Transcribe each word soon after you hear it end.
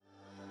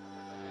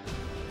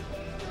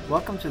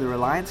Welcome to the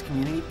Reliance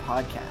Community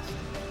Podcast.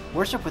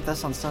 Worship with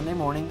us on Sunday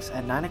mornings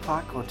at 9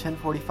 o'clock or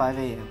 10:45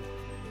 a.m.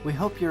 We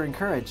hope you're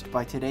encouraged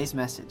by today's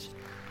message.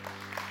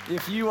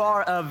 If you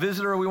are a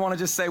visitor, we want to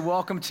just say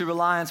welcome to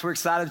Reliance. We're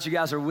excited that you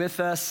guys are with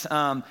us.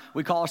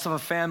 We call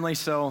ourselves a family,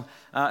 so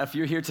if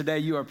you're here today,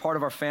 you are part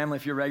of our family.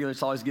 If you're regular,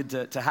 it's always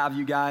good to have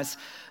you guys.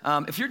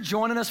 If you're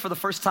joining us for the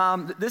first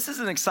time, this is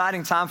an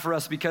exciting time for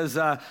us because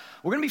we're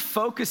going to be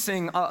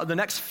focusing the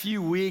next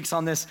few weeks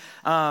on this,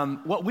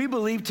 what we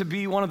believe to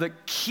be one of the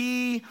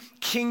key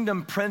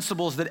kingdom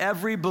principles that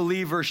every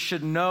believer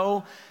should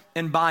know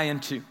and buy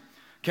into.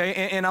 Okay,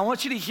 and I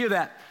want you to hear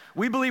that.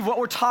 We believe what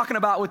we're talking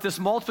about with this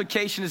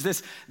multiplication is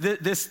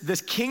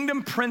this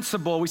kingdom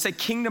principle. We say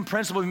kingdom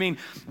principle, we mean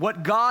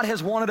what God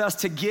has wanted us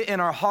to get in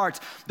our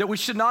hearts, that we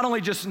should not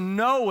only just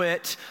know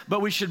it,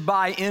 but we should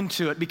buy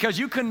into it. Because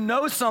you can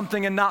know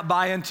something and not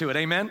buy into it,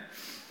 amen?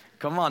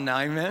 Come on now,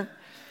 amen?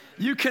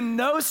 You can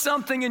know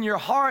something in your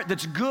heart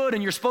that's good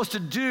and you're supposed to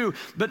do,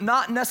 but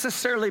not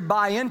necessarily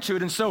buy into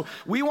it. And so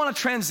we want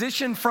to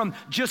transition from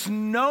just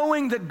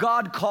knowing that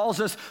God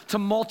calls us to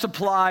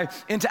multiply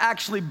into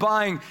actually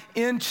buying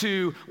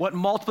into what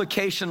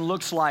multiplication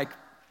looks like.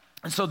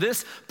 And so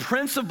this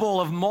principle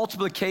of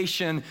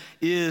multiplication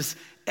is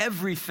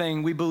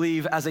everything we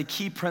believe as a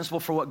key principle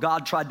for what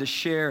God tried to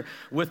share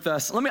with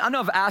us. I know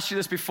I've asked you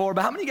this before,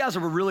 but how many of you guys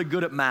were really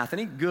good at math?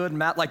 Any good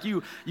math? Like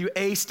you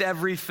aced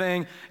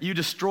everything, you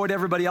destroyed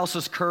everybody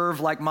else's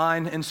curve like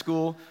mine in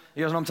school.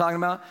 You guys know what I'm talking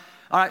about?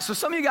 All right, so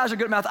some of you guys are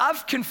good at math.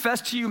 I've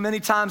confessed to you many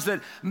times that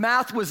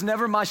math was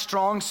never my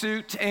strong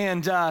suit,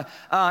 and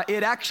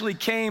it actually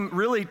came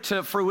really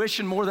to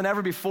fruition more than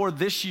ever before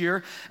this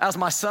year, as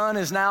my son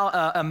is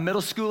now a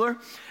middle schooler,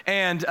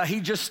 and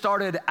he just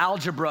started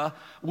algebra,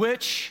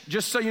 which,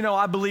 just so you know,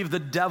 I believe the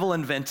devil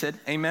invented,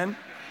 amen?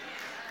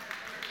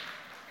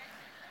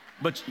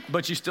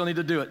 But you still need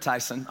to do it,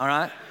 Tyson, all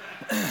right?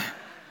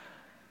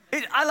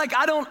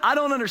 I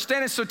don't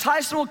understand it. So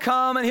Tyson will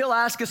come and he'll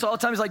ask us all the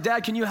time. He's like,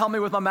 Dad, can you help me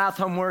with my math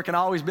homework? And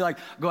I'll always be like,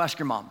 go ask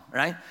your mom,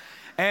 right?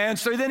 And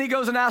so then he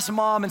goes and asks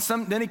mom, and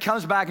then he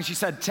comes back and she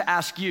said to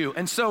ask you.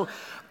 And so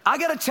I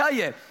got to tell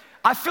you,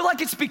 I feel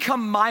like it's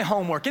become my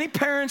homework. Any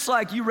parents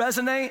like you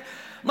resonate?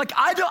 Like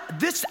I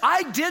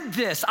did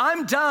this.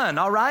 I'm done.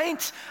 All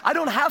right. I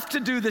don't have to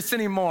do this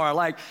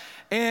anymore.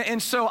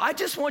 And so I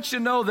just want you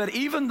to know that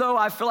even though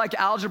I feel like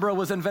algebra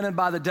was invented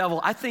by the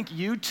devil, I think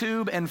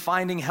YouTube and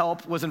finding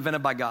help was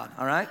invented by God,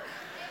 all right?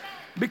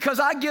 Because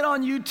I get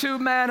on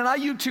YouTube, man, and I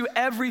YouTube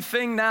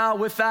everything now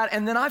with that,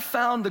 and then I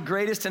found the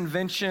greatest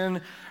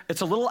invention. It's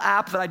a little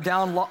app that I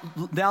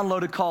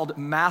downloaded called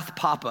Math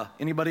Papa.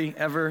 Anybody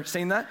ever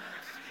seen that?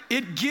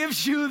 It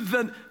gives you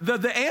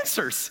the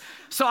answers.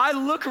 So I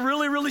look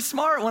really, really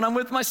smart when I'm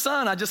with my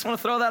son. I just want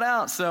to throw that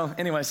out. So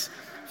anyways.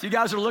 If you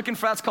guys are looking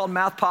for that, it's called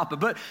Math Papa.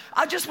 But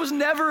I just was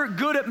never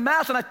good at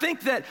math. And I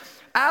think that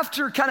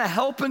after kind of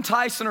helping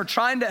Tyson or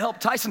trying to help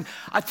Tyson,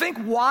 I think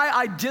why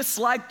I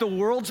dislike the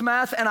world's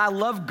math and I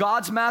love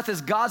God's math is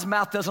God's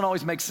math doesn't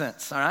always make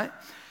sense, all right?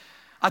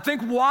 I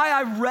think why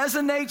I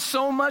resonate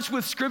so much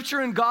with Scripture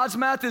and God's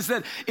math is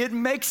that it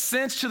makes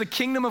sense to the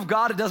kingdom of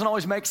God. It doesn't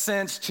always make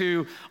sense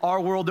to our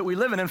world that we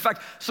live in. In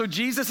fact, so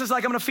Jesus is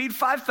like, I'm gonna feed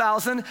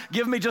 5,000,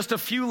 give me just a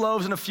few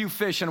loaves and a few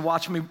fish and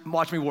watch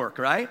me work,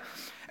 right?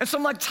 And so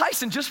I'm like,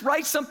 Tyson, just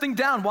write something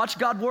down, watch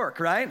God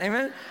work, right?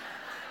 Amen?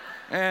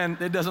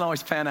 And it doesn't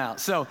always pan out.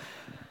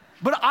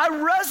 But I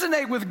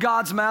resonate with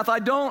God's math. I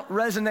don't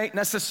resonate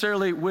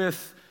necessarily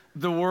with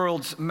the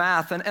world's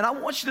math. And I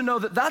want you to know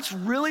that that's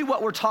really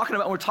what we're talking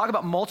about when we're talking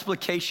about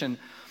multiplication,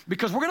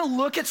 because we're gonna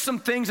look at some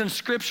things in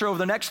Scripture over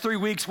the next 3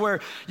 weeks where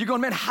you're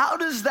going, man, how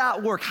does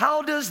that work?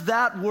 How does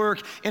that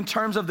work in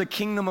terms of the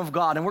kingdom of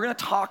God? And we're gonna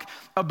talk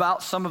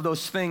about some of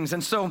those things.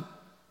 And so,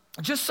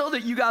 just so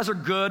that you guys are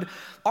good,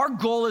 our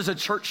goal as a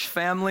church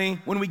family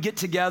when we get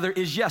together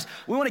is, yes,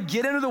 we want to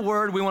get into the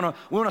Word, we want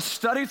to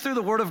study through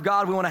the Word of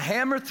God, we want to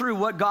hammer through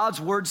what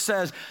God's Word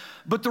says,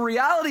 but the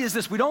reality is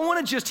this, we don't want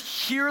to just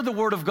hear the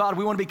Word of God,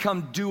 we want to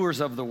become doers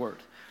of the Word.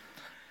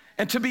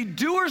 And to be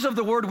doers of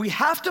the Word, we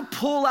have to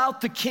pull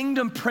out the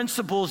kingdom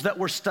principles that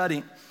we're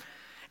studying.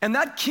 And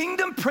that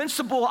kingdom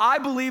principle, I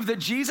believe that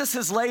Jesus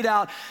has laid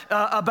out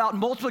about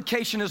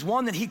multiplication is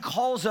one that he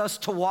calls us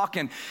to walk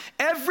in.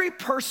 Every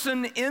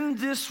person in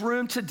this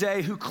room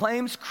today who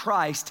claims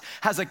Christ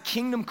has a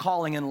kingdom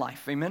calling in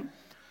life, amen?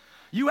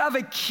 You have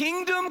a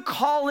kingdom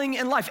calling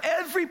in life.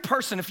 Every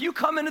person, if you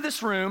come into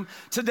this room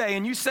today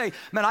and you say,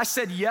 man, I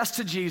said yes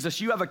to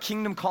Jesus, you have a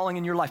kingdom calling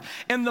in your life.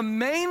 And the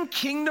main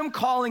kingdom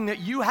calling that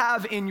you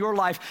have in your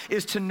life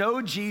is to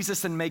know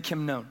Jesus and make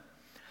him known.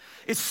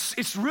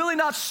 It's really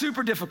not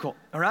super difficult,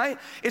 all right?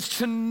 It's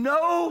to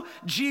know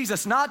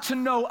Jesus, not to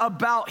know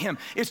about him.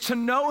 It's to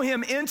know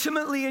him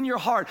intimately in your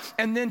heart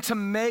and then to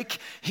make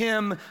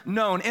him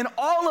known. And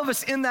all of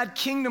us in that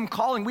kingdom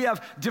calling, we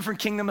have different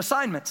kingdom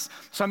assignments.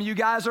 Some of you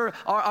guys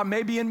are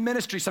maybe in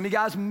ministry. Some of you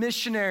guys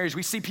missionaries.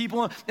 We see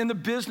people in the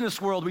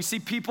business world. We see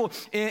people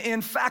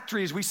in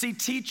factories. We see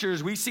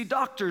teachers. We see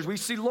doctors. We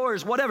see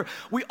lawyers, whatever.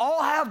 We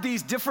all have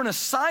these different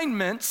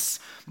assignments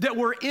that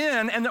we're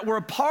in and that we're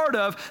a part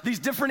of, these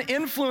different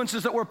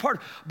influences that we're a part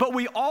of, but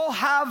we all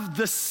have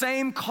the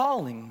same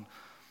calling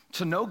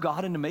to know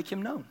God and to make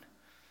him known.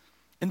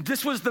 And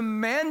this was the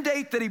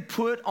mandate that he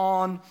put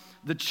on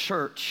the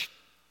church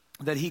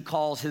that he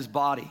calls his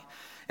body.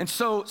 And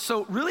so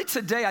really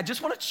today, I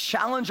just want to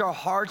challenge our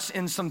hearts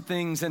in some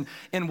things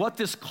and what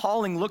this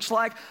calling looks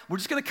like. We're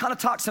just going to kind of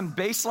talk some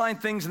baseline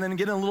things and then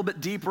get in a little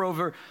bit deeper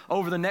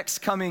over the next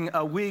coming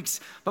weeks.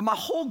 But my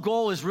whole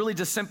goal is really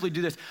to simply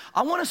do this.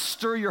 I want to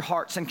stir your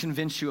hearts and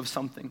convince you of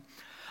something.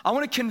 I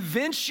want to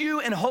convince you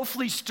and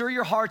hopefully stir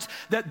your hearts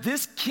that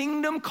this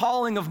kingdom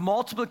calling of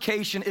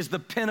multiplication is the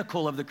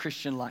pinnacle of the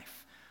Christian life.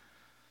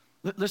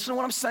 Listen to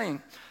what I'm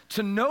saying.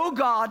 To know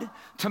God,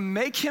 to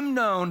make him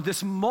known,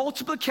 this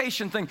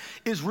multiplication thing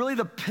is really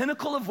the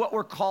pinnacle of what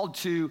we're called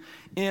to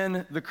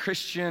in the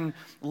Christian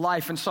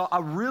life. And so I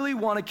really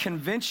want to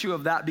convince you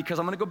of that because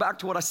I'm going to go back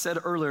to what I said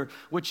earlier,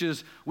 which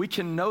is we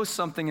can know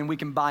something and we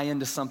can buy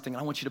into something.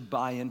 I want you to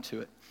buy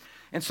into it.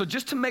 And so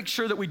just to make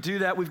sure that we do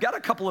that, we've got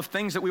a couple of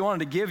things that we wanted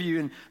to give you.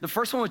 And the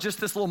first one was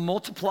just this little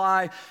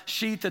multiply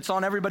sheet that's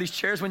on everybody's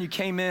chairs when you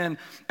came in.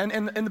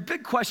 And the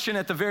big question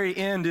at the very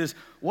end is,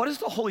 what is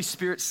the Holy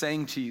Spirit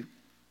saying to you?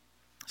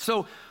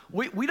 So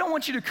we don't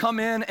want you to come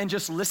in and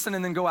just listen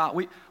and then go out.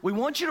 We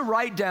want you to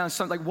write down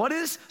something like, what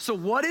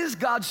is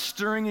God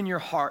stirring in your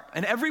heart?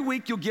 And every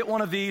week you'll get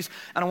one of these,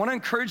 and I want to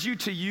encourage you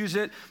to use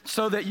it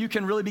so that you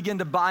can really begin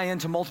to buy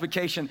into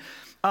multiplication.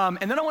 And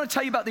then I want to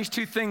tell you about these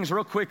two things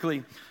real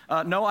quickly.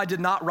 No, I did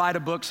not write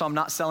a book, so I'm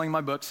not selling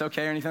my books,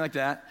 okay, or anything like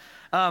that.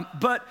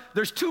 But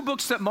there's two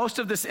books that most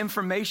of this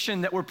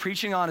information that we're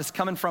preaching on is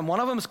coming from. One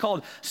of them is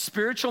called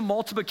Spiritual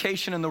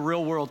Multiplication in the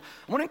Real World.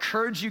 I want to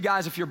encourage you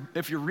guys, if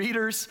you're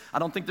readers, I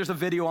don't think there's a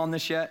video on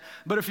this yet,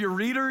 but if you're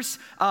readers,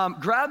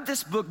 grab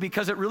this book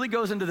because it really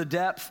goes into the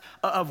depth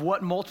of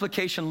what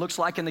multiplication looks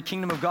like in the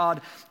kingdom of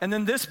God. And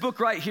then this book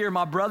right here,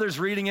 my brother's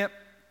reading it,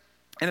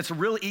 and it's a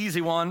real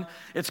easy one.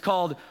 It's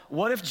called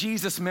What If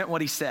Jesus Meant What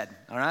He Said,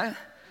 all right?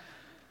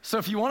 So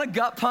if you want to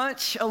gut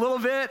punch a little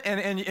bit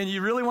and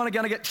you really want to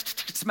kind of get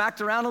smacked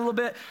around a little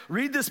bit,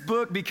 read this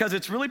book because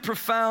it's really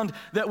profound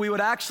that we would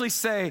actually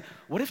say,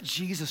 what if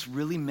Jesus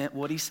really meant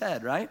what he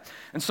said, right?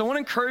 And so I want to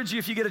encourage you,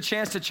 if you get a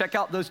chance to check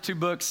out those two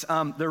books,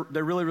 they're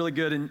really, really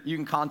good, and you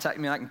can contact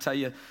me and I can tell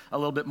you a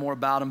little bit more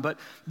about them. But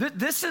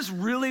this is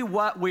really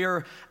what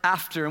we're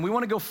after, and we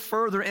want to go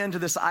further into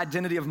this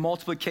identity of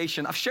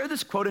multiplication. I've shared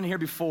this quote in here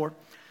before,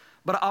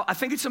 but I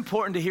think it's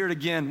important to hear it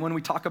again when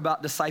we talk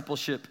about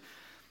discipleship.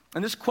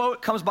 And this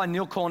quote comes by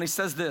Neil Cole, and he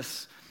says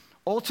this: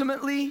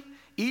 ultimately,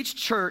 each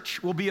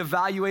church will be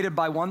evaluated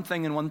by one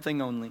thing and one thing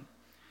only: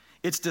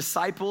 its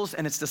disciples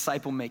and its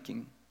disciple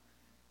making.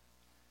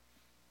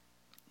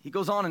 He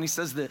goes on and he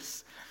says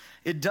this: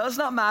 it does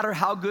not matter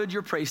how good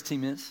your praise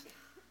team is.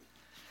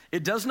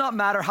 It does not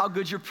matter how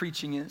good your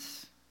preaching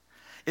is.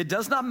 It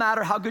does not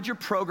matter how good your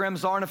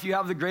programs are and if you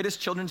have the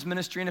greatest children's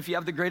ministry and if you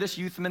have the greatest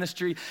youth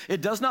ministry. It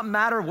does not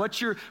matter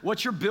what your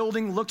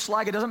building looks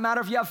like. It doesn't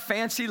matter if you have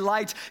fancy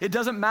lights. It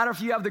doesn't matter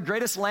if you have the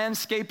greatest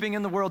landscaping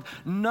in the world.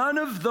 None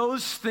of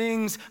those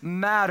things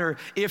matter.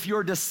 If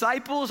your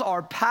disciples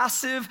are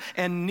passive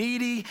and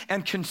needy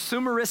and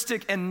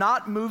consumeristic and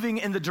not moving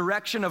in the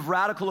direction of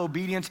radical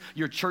obedience,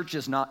 your church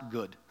is not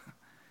good.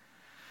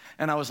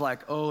 And I was like,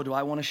 oh, do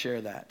I want to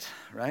share that,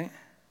 right?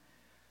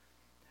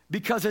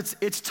 Because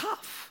it's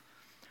tough.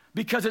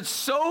 Because it's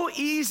so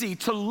easy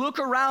to look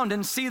around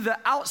and see the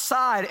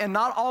outside and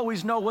not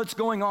always know what's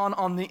going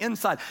on the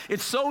inside.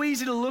 It's so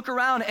easy to look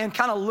around and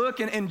kind of look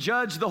and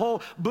judge the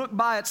whole book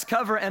by its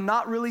cover and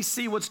not really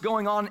see what's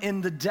going on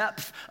in the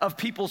depth of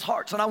people's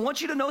hearts. And I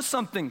want you to know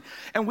something,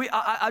 and we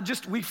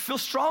feel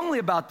strongly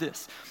about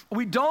this.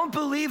 We don't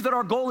believe that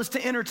our goal is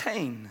to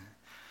entertain.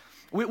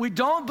 We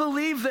don't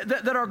believe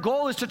that our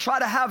goal is to try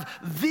to have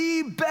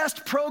the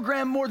best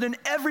program more than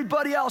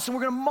everybody else, and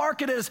we're going to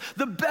market it as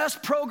the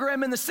best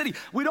program in the city.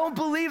 We don't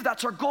believe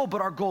that's our goal,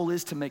 but our goal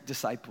is to make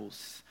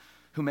disciples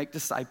who make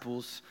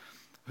disciples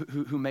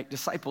who make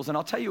disciples. And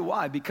I'll tell you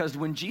why, because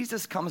when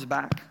Jesus comes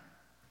back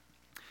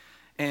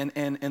and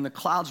the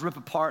clouds rip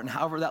apart, and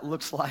however that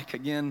looks like,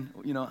 again,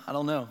 I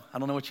don't know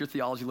what your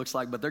theology looks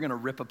like, but they're going to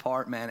rip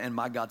apart, man, and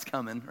my God's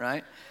coming,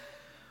 right?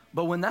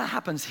 But when that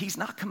happens, he's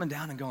not coming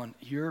down and going,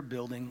 your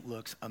building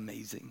looks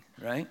amazing,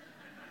 right?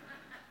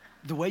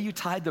 The way you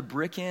tied the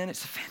brick in,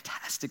 it's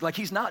fantastic. Like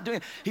he's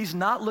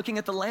not looking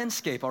at the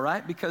landscape, all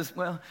right? Because,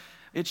 well,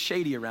 it's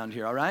shady around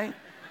here, all right?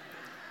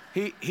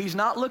 He's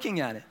not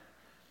looking at it.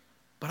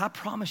 But I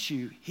promise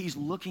you, he's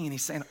looking and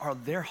he's saying, are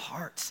their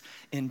hearts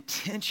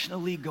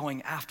intentionally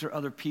going after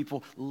other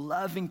people,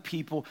 loving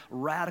people,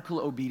 radical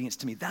obedience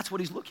to me? That's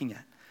what he's looking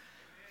at.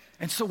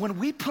 And so when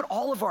we put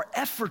all of our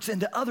efforts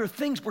into other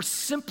things, we're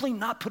simply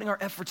not putting our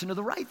efforts into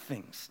the right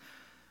things.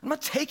 I'm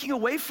not taking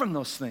away from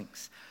those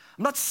things.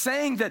 I'm not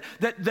saying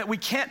that we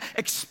can't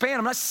expand.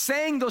 I'm not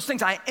saying those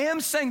things. I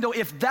am saying, though,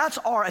 if that's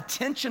our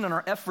attention and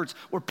our efforts,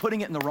 we're putting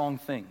it in the wrong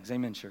things.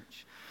 Amen,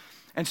 church.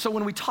 And so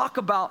when we talk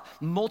about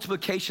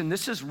multiplication,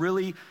 this is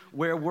really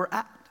where we're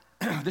at.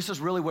 This is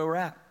really where we're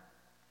at.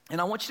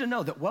 And I want you to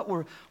know that what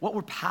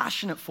we're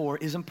passionate for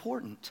is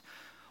important.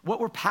 What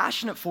we're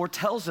passionate for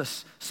tells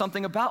us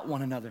something about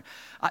one another.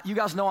 You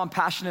guys know I'm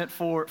passionate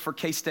for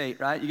K-State,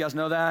 right? You guys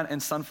know that?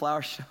 And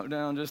Sunflower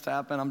Showdown just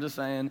happened, I'm just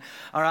saying.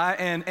 All right,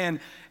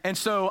 and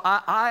so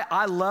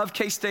I love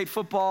K-State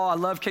football. I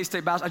love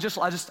K-State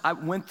basketball. I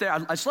went there. I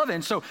just love it.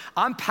 And so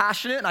I'm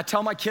passionate, and I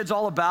tell my kids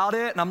all about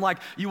it. And I'm like,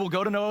 you will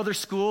go to no other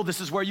school. This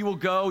is where you will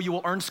go. You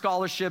will earn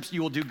scholarships.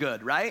 You will do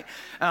good, right?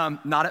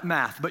 Not at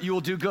math, but you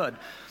will do good.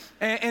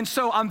 And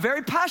so I'm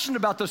very passionate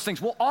about those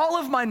things. Well, all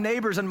of my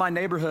neighbors in my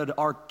neighborhood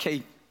are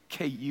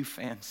KU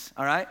fans,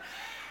 all right?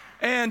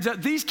 And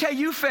these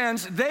KU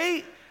fans,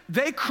 they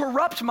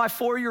corrupt my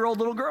 4-year-old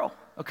little girl,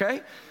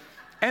 okay?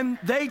 And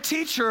they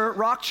teach her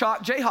rock,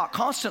 chalk, Jayhawk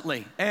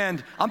constantly.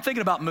 And I'm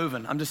thinking about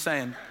moving, I'm just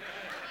saying.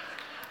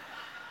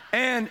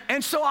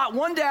 And so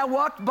one day I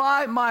walked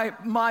by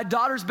my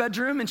daughter's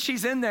bedroom, and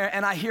she's in there,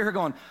 and I hear her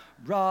going,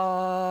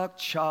 rock,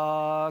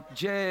 chalk,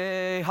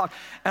 Jayhawk.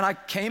 And I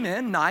came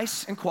in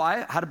nice and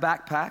quiet, had a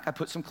backpack. I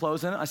put some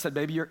clothes in it. I said,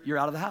 baby, you're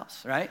out of the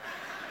house, right?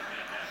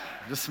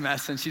 Just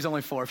messing. She's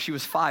only 4. If she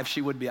was 5,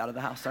 she would be out of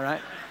the house, all right?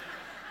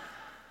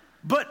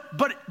 But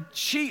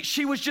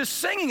she was just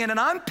singing it, and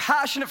I'm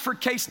passionate for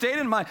K-State,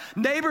 and my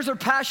neighbors are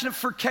passionate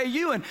for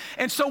KU,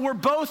 and so we're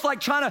both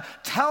like trying to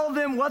tell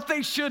them what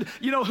they should,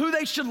 who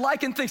they should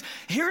like and things.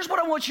 Here's what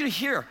I want you to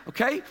hear,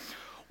 okay?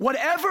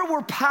 Whatever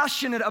we're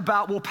passionate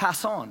about, we'll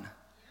pass on.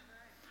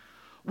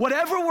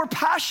 Whatever we're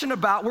passionate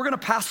about, we're gonna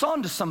pass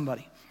on to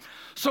somebody.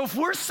 So if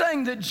we're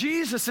saying that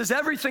Jesus is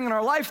everything in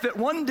our life, that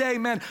one day,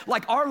 man,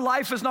 like our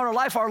life is not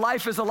our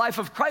life is the life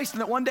of Christ, and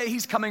that one day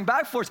he's coming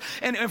back for us.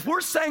 And if we're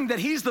saying that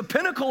he's the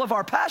pinnacle of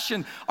our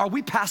passion, are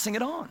we passing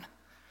it on?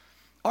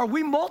 Are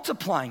we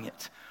multiplying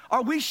it?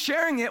 Are we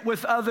sharing it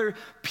with other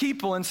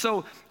people? And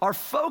so our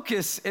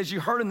focus, as you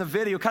heard in the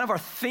video, kind of our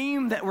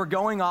theme that we're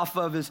going off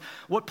of is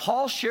what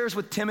Paul shares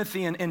with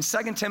Timothy in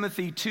 2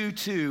 Timothy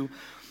 2:2.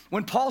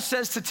 When Paul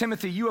says to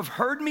Timothy, you have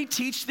heard me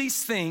teach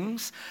these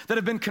things that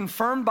have been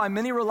confirmed by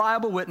many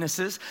reliable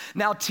witnesses.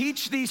 Now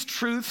teach these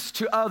truths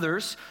to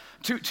others,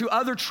 to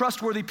other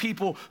trustworthy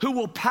people who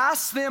will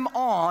pass them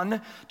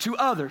on to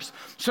others.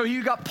 So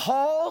you got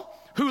Paul,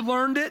 who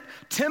learned it,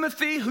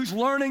 Timothy, who's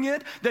learning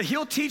it, that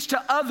he'll teach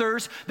to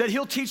others, that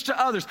he'll teach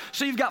to others.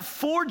 So you've got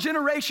 4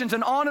 generations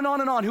and on and on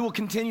and on who will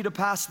continue to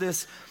pass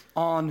this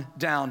on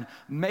down.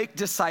 Make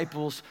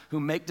disciples who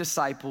make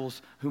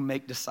disciples who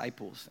make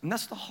disciples. And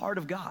that's the heart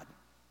of God.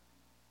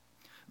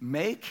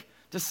 Make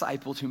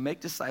disciples who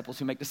make disciples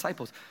who make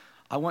disciples.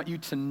 I want you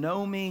to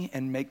know me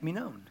and make me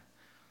known.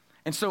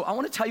 And so I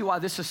want to tell you why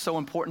this is so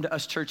important to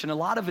us, church. And a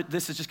lot of it,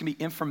 this is just going to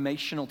be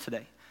informational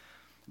today.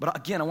 But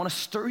again, I want to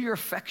stir your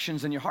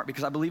affections in your heart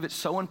because I believe it's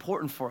so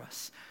important for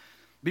us.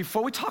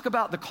 Before we talk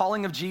about the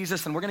calling of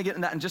Jesus, and we're going to get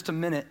into that in just a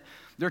minute,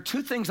 there are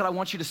 2 things that I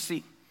want you to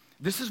see.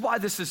 This is why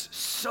this is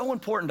so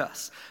important to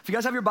us. If you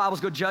guys have your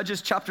Bibles, go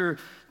Judges chapter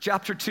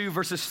 2,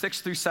 verses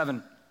 6 through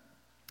 7.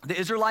 The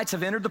Israelites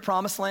have entered the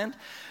promised land.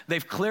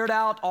 They've cleared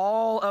out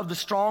all of the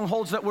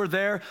strongholds that were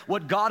there,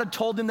 what God had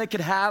told them they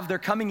could have. They're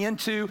coming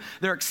into,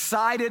 they're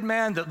excited,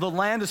 man. The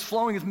land is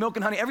flowing with milk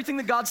and honey. Everything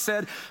that God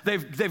said,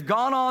 they've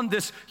gone on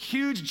this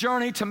huge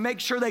journey to make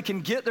sure they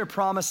can get their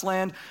promised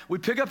land. We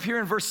pick up here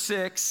in verse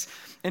 6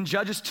 in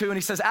Judges 2, and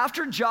he says,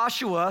 after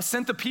Joshua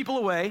sent the people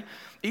away,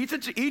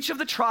 each of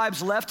the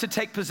tribes left to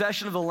take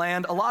possession of the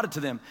land allotted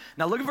to them.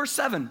 Now look at verse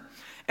 7.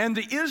 And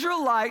the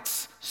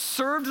Israelites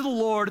served the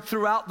Lord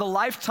throughout the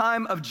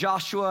lifetime of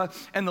Joshua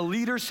and the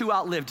leaders who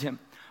outlived him.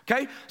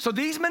 Okay? So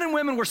these men and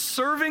women were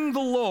serving the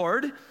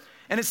Lord,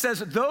 and it says,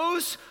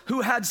 those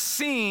who had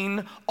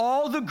seen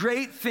all the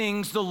great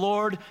things the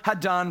Lord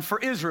had done for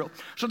Israel.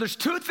 So there's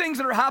 2 things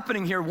that are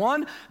happening here.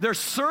 One, they're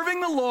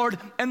serving the Lord,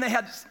 and they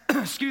had,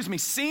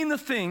 seen the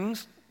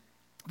things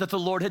that the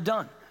Lord had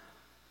done.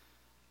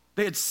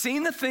 They had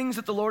seen the things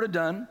that the Lord had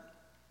done,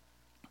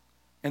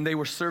 and they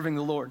were serving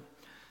the Lord.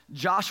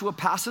 Joshua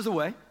passes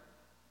away,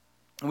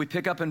 and we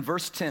pick up in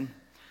verse 10.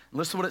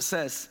 Listen to what it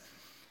says.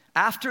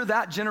 After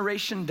that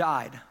generation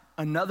died,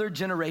 another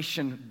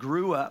generation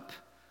grew up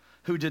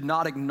who did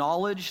not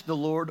acknowledge the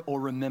Lord or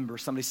remember.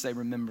 Somebody say,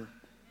 remember.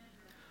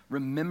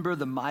 Remember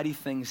the mighty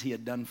things he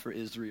had done for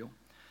Israel.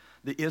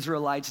 The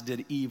Israelites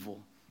did evil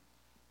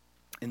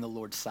in the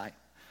Lord's sight.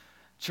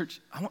 Church,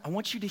 I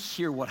want you to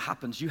hear what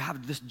happens. You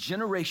have this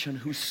generation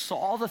who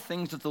saw the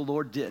things that the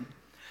Lord did.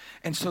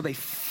 And so they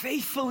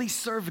faithfully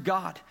served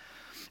God.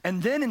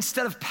 And then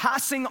instead of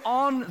passing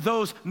on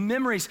those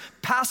memories,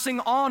 passing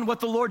on what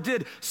the Lord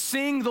did,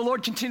 seeing the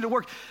Lord continue to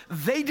work,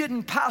 they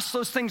didn't pass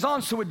those things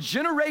on. So a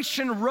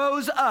generation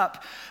rose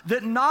up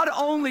that not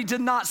only did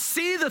not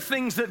see the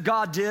things that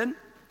God did,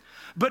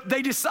 but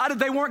they decided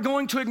they weren't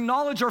going to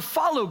acknowledge or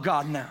follow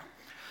God now.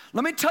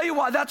 Let me tell you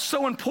why that's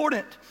so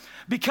important.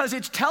 Because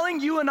it's telling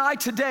you and I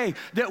today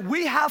that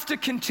we have to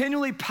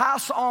continually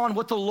pass on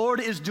what the Lord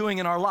is doing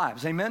in our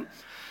lives. Amen?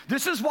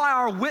 This is why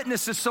our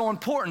witness is so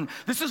important.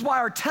 This is why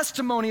our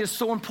testimony is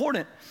so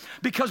important.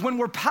 Because when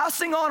we're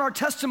passing on our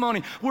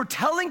testimony, we're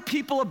telling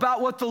people about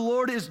what the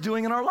Lord is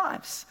doing in our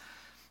lives.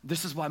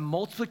 This is why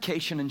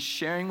multiplication and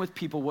sharing with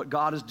people what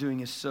God is doing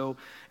is so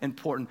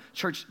important.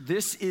 Church,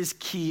 this is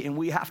key, and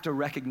we have to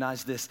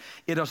recognize this.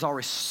 It is our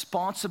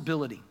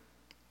responsibility.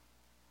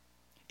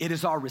 It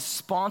is our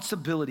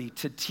responsibility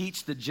to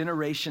teach the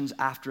generations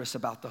after us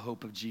about the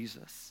hope of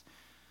Jesus,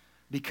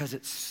 because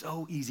it's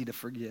so easy to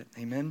forget.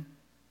 Amen?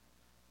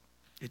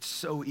 It's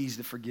so easy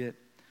to forget.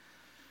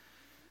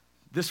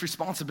 This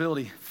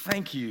responsibility,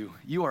 thank you.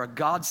 You are a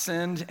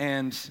godsend,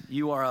 and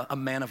you are a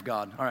man of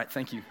God. All right,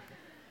 thank you.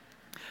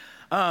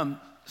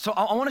 So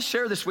I want to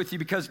share this with you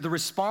because the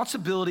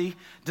responsibility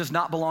does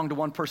not belong to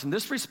one person.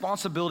 This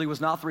responsibility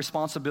was not the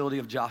responsibility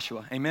of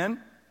Joshua.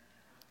 Amen?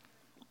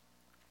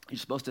 You're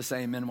supposed to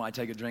say amen while I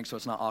take a drink so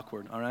it's not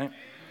awkward, all right?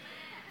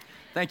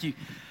 Thank you.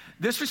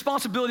 This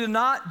responsibility did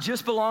not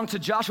just belong to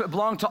Joshua, it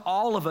belonged to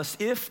all of us.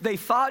 If they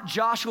thought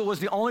Joshua was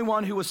the only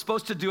one who was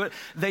supposed to do it,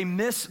 they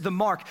missed the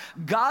mark.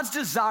 God's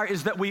desire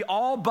is that we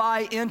all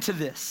buy into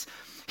this.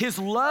 His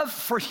love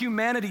for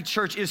humanity,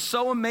 church, is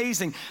so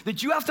amazing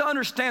that you have to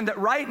understand that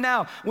right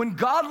now, when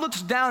God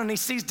looks down and he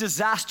sees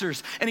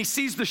disasters and he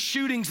sees the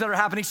shootings that are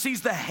happening, he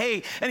sees the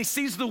hate and he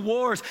sees the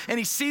wars and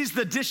he sees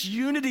the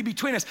disunity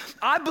between us.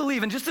 I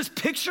believe, and just this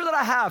picture that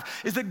I have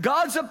is that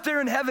God's up there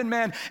in heaven,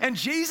 man, and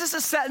Jesus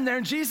is sitting there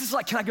and Jesus is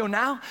like, can I go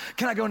now?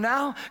 Can I go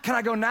now? Can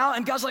I go now?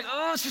 And God's like,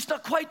 oh, it's just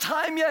not quite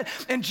time yet.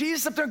 And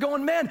Jesus up there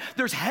going, man,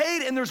 there's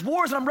hate and there's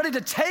wars and I'm ready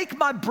to take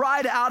my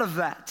bride out of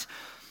that.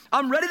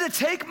 I'm ready to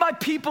take my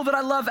people that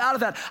I love out of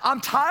that. I'm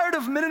tired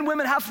of men and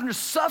women having to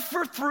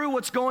suffer through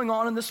what's going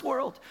on in this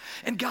world.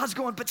 And God's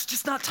going, but it's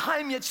just not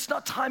time yet. It's just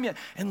not time yet.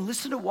 And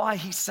listen to why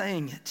he's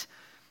saying it.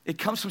 It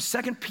comes from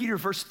 2 Peter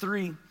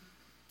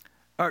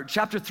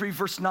chapter 3,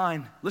 verse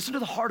 9. Listen to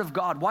the heart of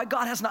God. Why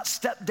God has not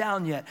stepped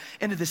down yet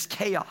into this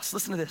chaos.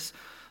 Listen to this.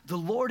 The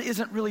Lord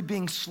isn't really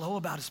being slow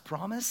about his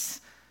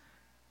promise,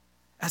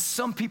 as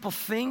some people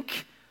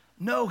think.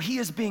 No, he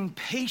is being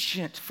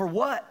patient. For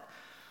what?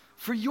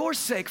 For your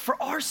sake, for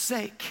our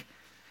sake.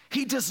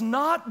 He does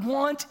not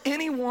want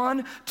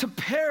anyone to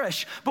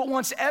perish, but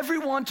wants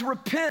everyone to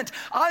repent.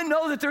 I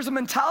know that there's a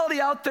mentality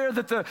out there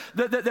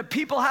that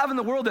people have in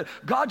the world that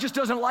God just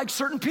doesn't like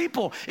certain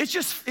people. It's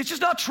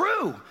just not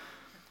true.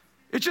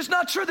 It's just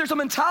not true. There's a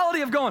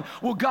mentality of going,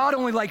 well, God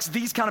only likes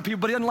these kind of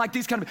people, but he doesn't like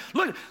these kind of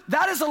people. Look,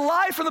 that is a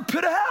lie from the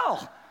pit of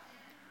hell.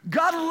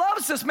 God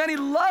loves us, man. He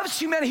loves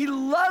humanity. He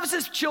loves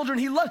his children.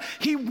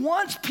 He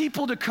wants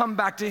people to come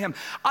back to him.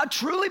 I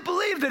truly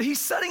believe that he's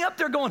sitting up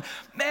there going,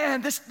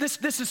 man, this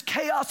is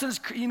chaos and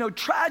it's,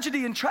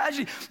 tragedy.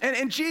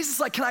 And Jesus is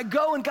like, can I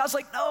go? And God's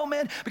like, no,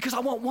 man, because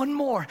I want one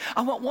more.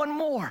 I want one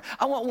more.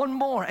 I want one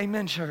more.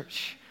 Amen,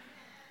 church.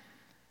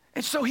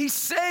 And so he's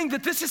saying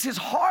that this is his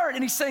heart.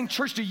 And he's saying,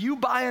 church, do you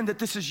buy in that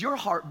this is your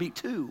heartbeat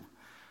too?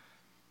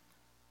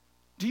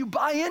 Do you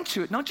buy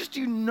into it? Not just do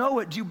you know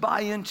it, do you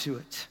buy into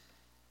it?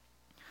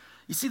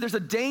 You see, there's a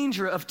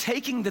danger of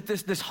taking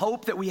this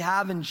hope that we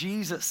have in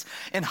Jesus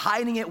and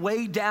hiding it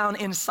way down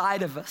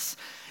inside of us.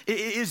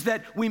 Is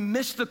that we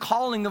miss the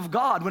calling of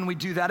God when we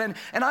do that. And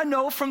I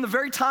know from the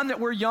very time that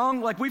we're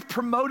young, like we've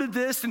promoted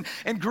this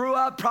and grew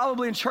up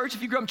probably in church.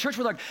 If you grew up in church,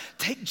 we're like,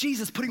 take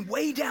Jesus, put him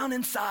way down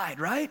inside,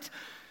 right?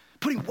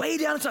 Put him way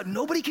down inside.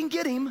 Nobody can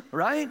get him,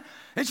 right?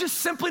 It's just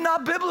simply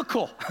not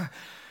biblical.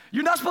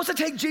 You're not supposed to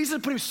take Jesus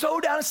and put him so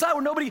down inside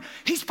where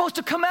he's supposed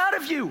to come out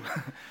of you.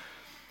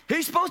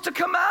 He's supposed to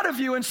come out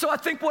of you. And so I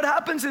think what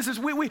happens is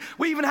we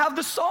even have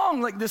the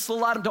song like this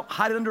little item, don't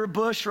hide it under a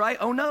bush, right?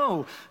 Oh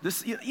no,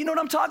 you know what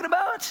I'm talking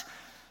about?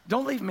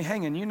 Don't leave me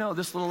hanging. You know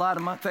this little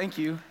item, thank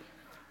you.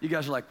 You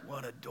guys are like,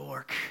 what a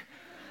dork.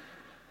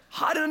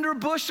 Hide it under a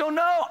bush, oh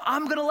no,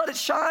 I'm gonna let it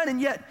shine.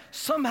 And yet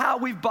somehow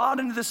we've bought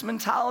into this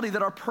mentality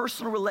that our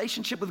personal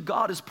relationship with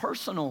God is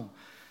personal.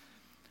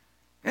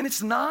 And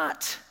it's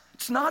not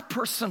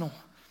personal.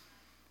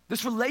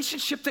 This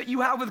relationship that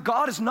you have with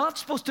God is not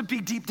supposed to be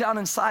deep down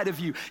inside of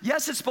you.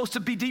 Yes, it's supposed to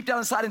be deep down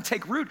inside and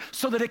take root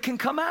so that it can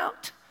come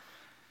out.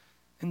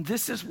 And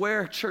this is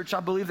where, church, I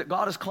believe that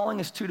God is calling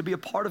us to be a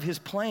part of his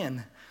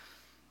plan.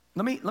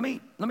 Let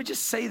me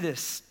just say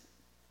this.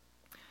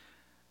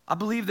 I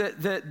believe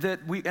that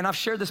we, and I've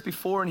shared this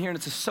before in here, and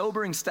it's a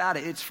sobering stat.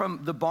 It's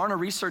from the Barna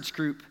Research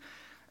Group.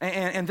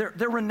 And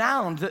they're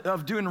renowned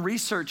of doing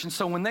research. And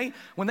so when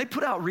they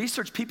put out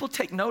research, people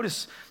take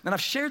notice. And I've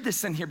shared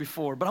this in here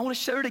before, but I want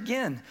to share it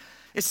again.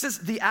 It says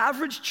the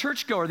average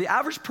churchgoer, the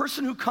average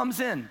person who comes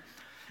in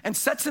and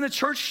sits in a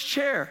church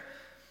chair,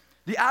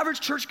 The average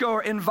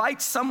churchgoer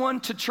invites someone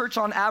to church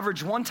on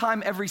average one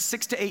time every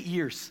 6 to 8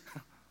 years.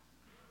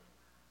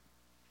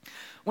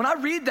 When I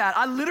read that,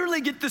 I literally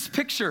get this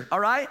picture, all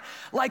right?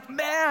 Like,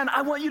 man,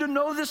 I want you to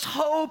know this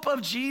hope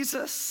of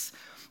Jesus.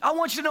 I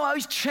want you to know how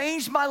he's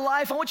changed my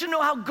life. I want you to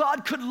know how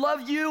God could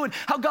love you and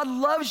how God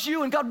loves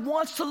you and God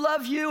wants to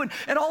love you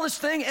and all this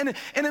thing. And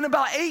in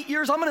about 8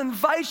 years, I'm gonna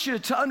invite you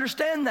to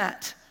understand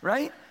that,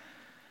 right?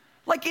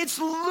 Like, it's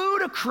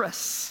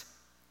ludicrous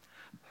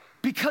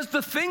because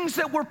the things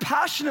that we're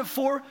passionate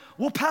for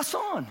will pass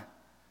on.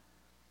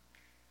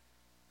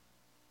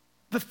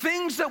 The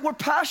things that we're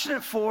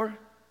passionate for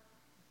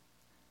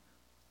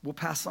will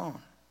pass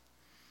on.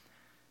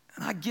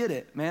 And I get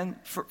it, man.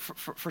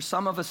 For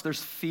some of us,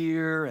 there's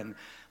fear and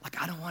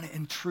like, I don't want to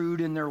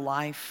intrude in their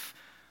life.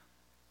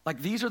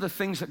 Like, these are the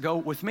things that go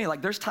with me.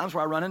 Like, there's times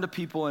where I run into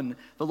people and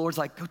the Lord's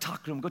like, go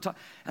talk to them, go talk.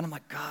 And I'm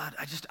like, God,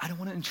 I don't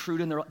want to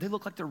intrude in their life. They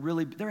look like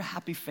they're a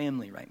happy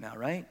family right now,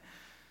 right?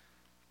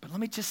 But let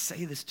me just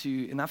say this to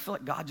you, and I feel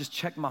like God just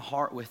checked my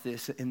heart with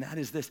this, and that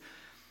is this.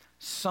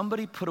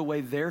 Somebody put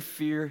away their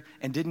fear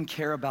and didn't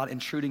care about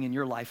intruding in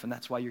your life, and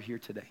that's why you're here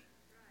today.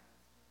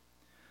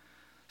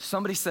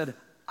 Somebody said,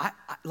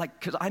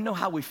 because I know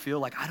how we feel,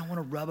 like I don't want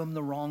to rub them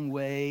the wrong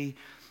way.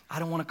 I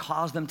don't want to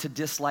cause them to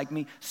dislike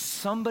me.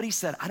 Somebody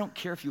said, I don't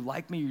care if you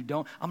like me or you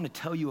don't. I'm going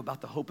to tell you about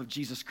the hope of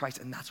Jesus Christ,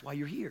 and that's why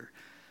you're here.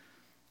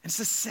 And it's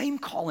the same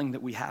calling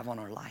that we have on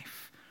our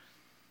life.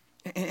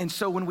 And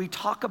so when we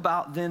talk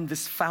about then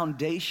this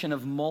foundation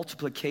of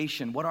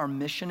multiplication, what our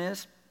mission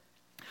is,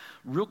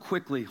 real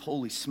quickly,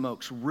 holy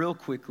smokes, real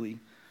quickly,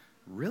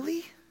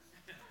 really?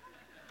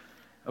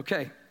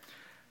 Okay.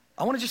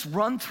 I want to just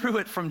run through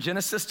it from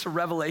Genesis to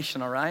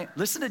Revelation, all right?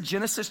 Listen to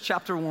Genesis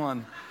chapter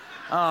 1.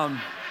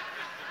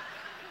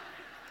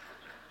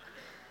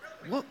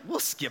 We'll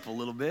skip a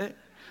little bit.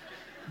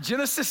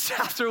 Genesis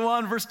chapter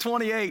 1, verse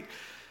 28.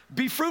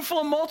 Be fruitful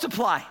and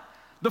multiply.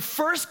 The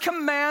first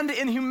command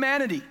in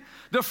humanity.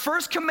 The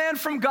first command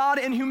from God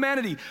in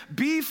humanity,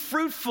 be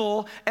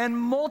fruitful and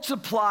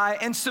multiply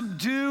and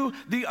subdue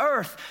the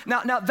earth.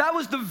 Now that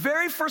was the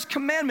very first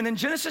commandment in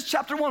Genesis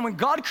chapter 1. When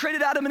God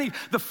created Adam and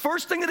Eve, the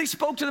first thing that he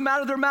spoke to them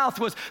out of their mouth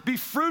was be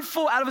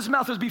fruitful, out of his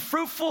mouth was be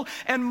fruitful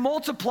and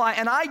multiply.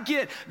 And I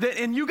get that,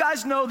 and you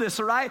guys know this,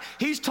 all right?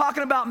 He's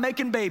talking about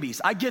making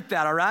babies. I get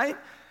that, all right?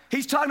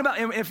 He's talking about,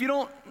 if you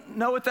don't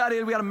know what that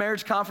is, we got a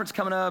marriage conference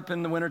coming up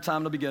in the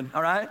wintertime, it'll be good,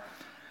 all right?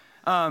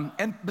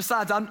 And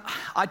besides,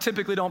 I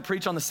typically don't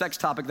preach on the sex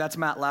topic. That's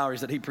Matt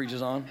Lowry's that he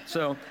preaches on.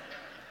 So,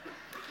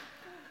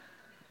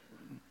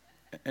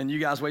 and you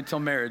guys wait till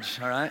marriage,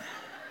 all right?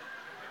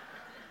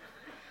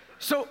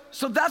 So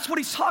that's what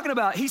he's talking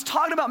about. He's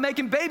talking about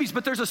making babies,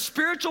 but there's a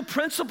spiritual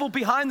principle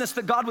behind this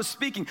that God was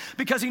speaking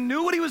because he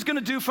knew what he was going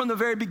to do from the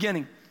very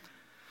beginning.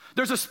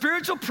 There's a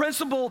spiritual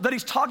principle that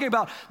he's talking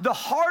about. The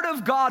heart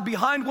of God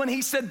behind when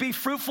he said be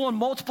fruitful and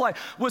multiply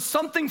was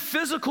something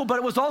physical, but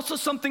it was also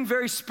something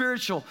very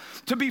spiritual.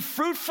 To be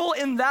fruitful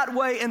in that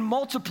way and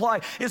multiply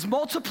is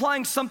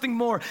multiplying something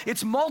more.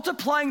 It's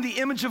multiplying the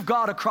image of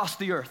God across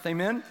the earth,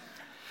 amen?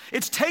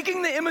 It's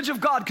taking the image of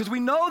God because we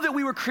know that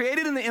we were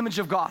created in the image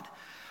of God.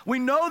 We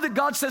know that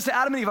God says to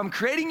Adam and Eve, I'm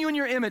creating you in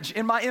your image,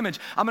 in my image.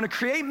 I'm gonna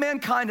create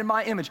mankind in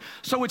my image.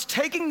 So it's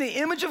taking the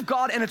image of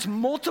God and it's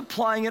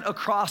multiplying it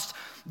across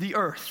the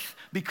earth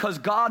because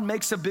God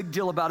makes a big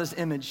deal about his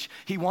image.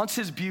 He wants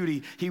his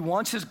beauty, he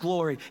wants his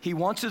glory, he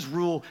wants his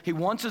rule, he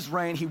wants his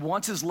reign, he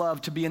wants his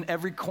love to be in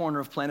every corner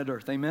of planet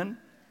earth, amen?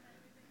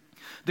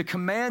 The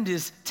command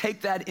is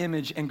take that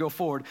image and go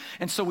forward.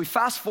 And so we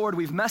fast forward,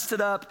 we've messed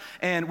it up,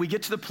 and we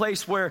get to the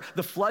place where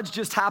the floods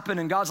just happen,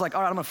 and God's like,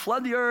 all right, I'm gonna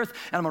flood the earth,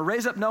 and I'm gonna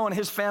raise up Noah and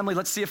his family.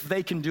 Let's see if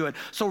they can do it.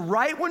 So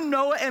right when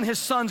Noah and his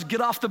sons get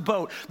off the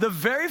boat, the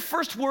very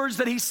first words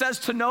that he says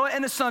to Noah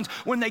and his sons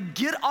when they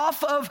get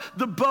off of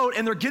the boat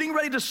and they're getting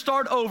ready to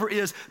start over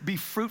is, be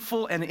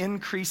fruitful and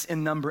increase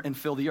in number and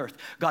fill the earth.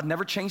 God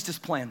never changed his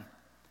plan.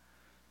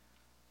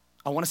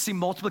 I want to see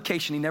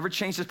multiplication. He never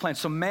changed his plan.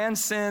 So man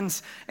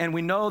sins, and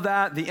we know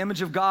that the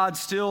image of God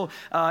still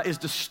is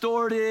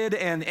distorted,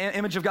 and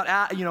image of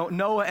God,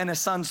 Noah and his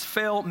sons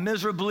fail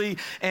miserably,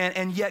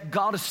 and yet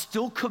God is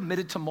still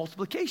committed to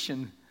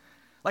multiplication.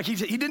 Like he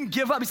didn't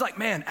give up. He's like,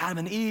 man, Adam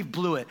and Eve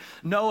blew it.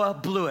 Noah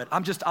blew it.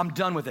 I'm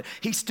done with it.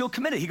 He's still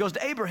committed. He goes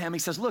to Abraham. He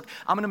says, look,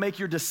 I'm going to make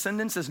your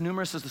descendants as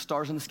numerous as the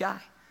stars in the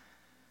sky.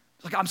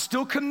 Like, I'm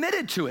still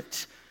committed to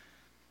it.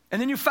 And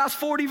then you fast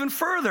forward even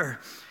further.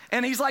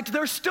 And he's like,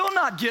 they're still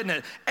not getting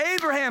it.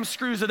 Abraham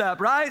screws it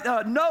up,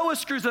 right? Noah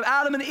screws it up.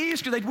 Adam and Eve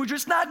screws it up. We're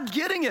just not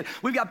getting it.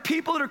 We've got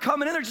people that are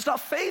coming in. They're just not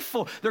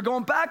faithful. They're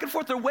going back and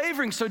forth. They're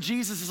wavering. So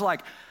Jesus is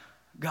like,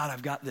 God,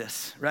 I've got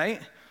this,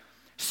 right?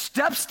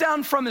 Steps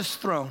down from his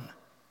throne.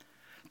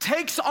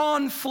 Takes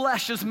on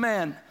flesh as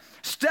man.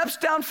 Steps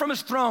down from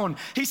his throne.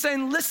 He's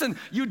saying, listen,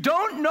 you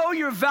don't know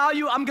your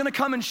value. I'm going to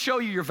come and show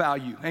you your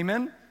value.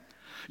 Amen?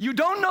 You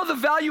don't know the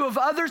value of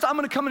others. I'm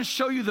going to come and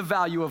show you the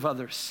value of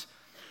others.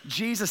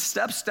 Jesus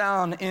steps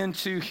down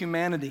into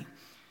humanity.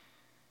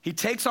 He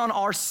takes on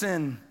our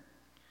sin.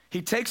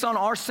 He takes on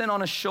our sin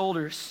on his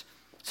shoulders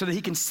so that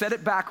he can set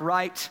it back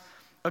right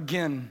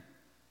again.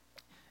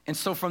 And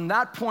so from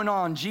that point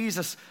on,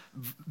 Jesus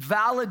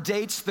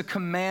validates the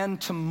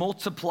command to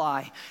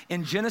multiply.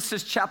 In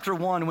Genesis chapter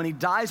 1, when he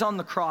dies on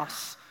the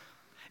cross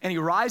and he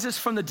rises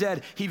from the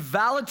dead, he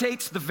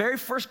validates the very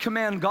first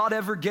command God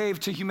ever gave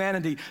to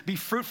humanity: be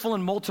fruitful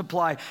and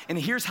multiply. And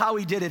here's how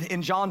he did it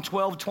in John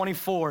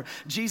 12:24.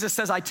 Jesus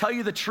says, I tell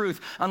you the truth,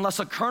 unless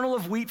a kernel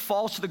of wheat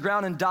falls to the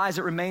ground and dies,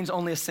 it remains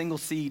only a single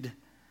seed.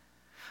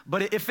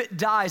 But if it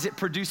dies, it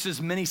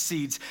produces many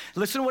seeds.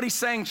 Listen to what he's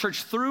saying,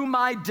 church. Through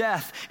my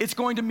death, it's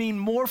going to mean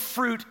more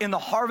fruit in the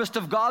harvest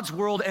of God's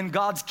world and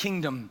God's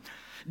kingdom.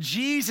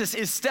 Jesus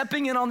is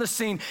stepping in on the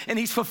scene, and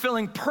he's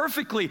fulfilling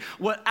perfectly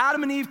what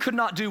Adam and Eve could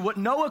not do, what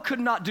Noah could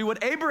not do,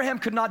 what Abraham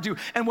could not do,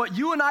 and what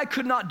you and I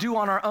could not do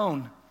on our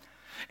own.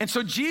 And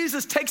so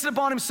Jesus takes it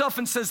upon himself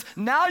and says,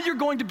 now you're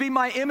going to be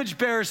my image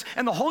bearers,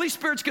 and the Holy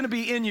Spirit's going to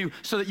be in you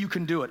so that you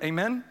can do it.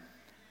 Amen?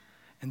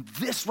 And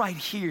this right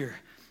here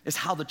is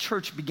how the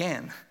church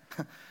began.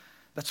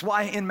 That's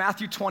why in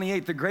Matthew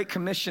 28, the Great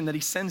Commission that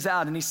he sends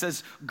out, and he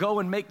says, go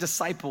and make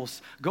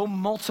disciples, go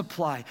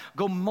multiply,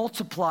 go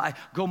multiply,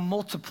 go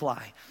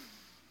multiply.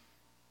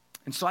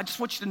 And so I just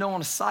want you to know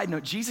on a side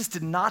note, Jesus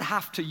did not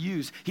have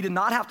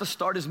to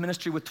start his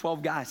ministry with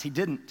 12 guys. He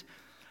didn't.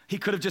 He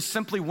could have just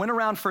simply went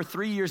around for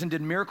 3 years and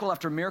did miracle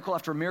after miracle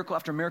after miracle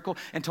after miracle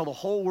until the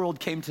whole world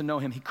came to know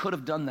him. He could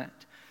have done that.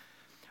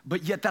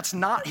 But yet that's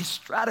not his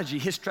strategy.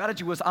 His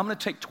strategy was, I'm gonna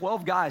take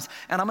 12 guys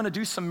and I'm gonna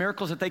do some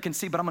miracles that they can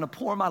see, but I'm gonna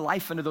pour my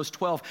life into those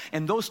 12,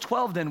 and those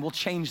 12 then will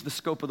change the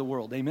scope of the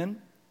world,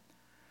 amen?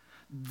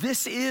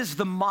 This is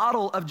the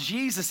model of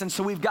Jesus, and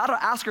so we've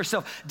gotta ask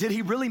ourselves, did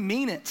he really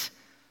mean it?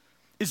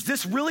 Is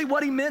this really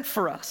what he meant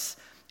for us?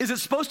 Is it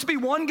supposed to be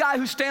one guy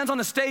who stands on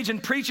a stage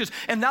and preaches,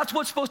 and that's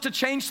what's supposed to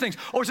change things?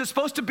 Or is it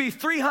supposed to be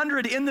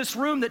 300 in this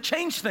room that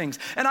change things?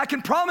 And I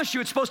can promise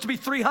you it's supposed to be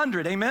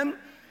 300, amen?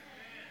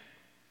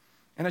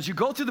 And as you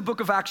go through the book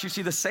of Acts, you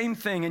see the same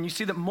thing, and you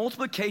see that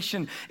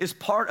multiplication is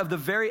part of the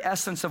very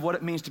essence of what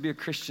it means to be a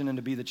Christian and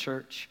to be the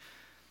church.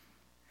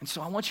 And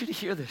so I want you to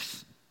hear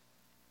this.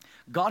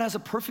 God has a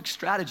perfect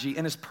strategy,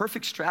 and his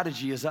perfect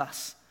strategy is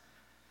us.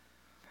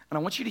 And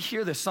I want you to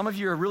hear this. Some of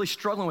you are really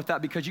struggling with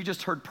that because you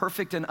just heard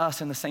perfect and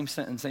us in the same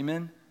sentence,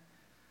 amen?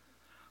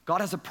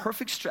 God has a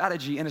perfect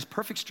strategy, and his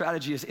perfect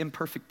strategy is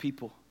imperfect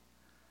people.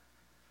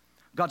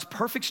 God's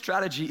perfect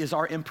strategy is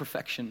our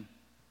imperfection,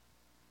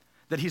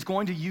 that he's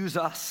going to use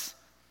us.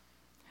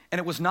 And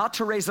it was not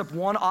to raise up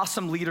one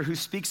awesome leader who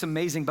speaks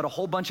amazing, but a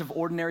whole bunch of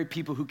ordinary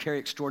people who carry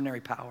extraordinary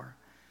power.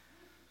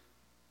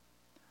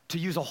 To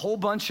use a whole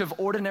bunch of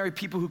ordinary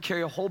people who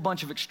carry a whole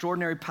bunch of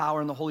extraordinary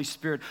power in the Holy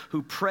Spirit,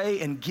 who pray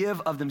and give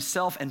of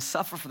themselves and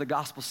suffer for the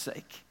gospel's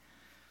sake.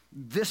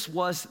 This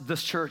was the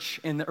church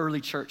in the early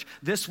church.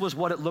 This was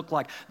what it looked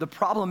like. The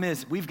problem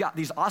is we've got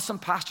these awesome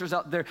pastors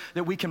out there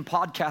that we can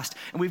podcast,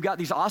 and we've got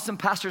these awesome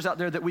pastors out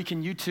there that we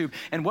can YouTube.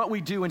 And what we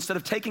do, instead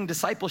of taking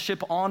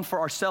discipleship on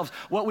for ourselves,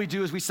 what we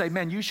do is we say,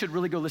 man, you should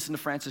really go listen to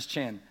Francis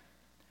Chan.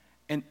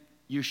 And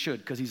you should,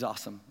 because he's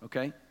awesome,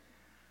 okay?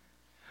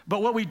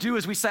 But what we do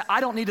is we say,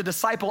 I don't need a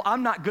disciple.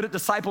 I'm not good at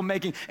disciple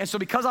making. And so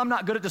because I'm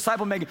not good at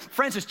disciple making,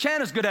 Francis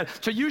Chan is good at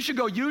it. So you should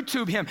go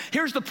YouTube him.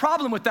 Here's the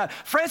problem with that.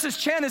 Francis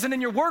Chan isn't in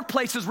your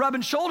workplaces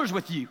rubbing shoulders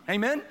with you.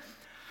 Amen?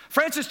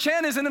 Francis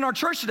Chan isn't in our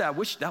church today. I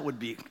wish that would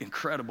be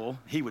incredible.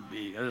 He would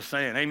be. I'm just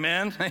saying,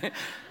 amen?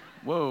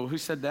 Whoa, who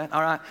said that?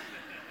 All right.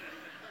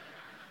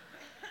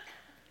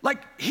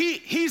 Like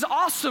he's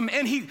awesome,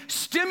 and he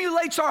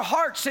stimulates our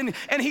hearts, and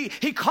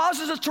he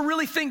causes us to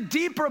really think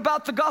deeper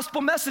about the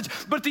gospel message.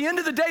 But at the end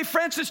of the day,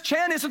 Francis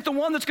Chan isn't the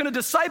one that's gonna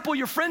disciple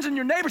your friends and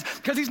your neighbors,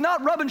 because he's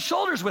not rubbing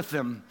shoulders with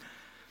them.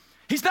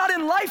 He's not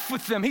in life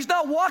with them. He's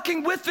not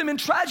walking with them in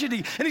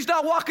tragedy, and he's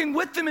not walking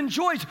with them in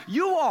joys.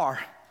 You are.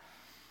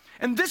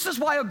 And this is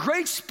why a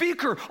great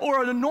speaker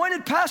or an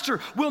anointed pastor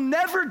will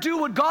never do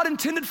what God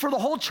intended for the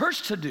whole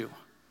church to do.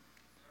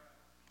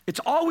 It's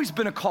always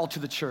been a call to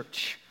the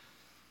church.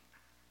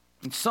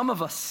 And some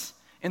of us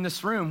in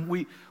this room,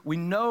 we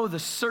know the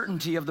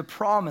certainty of the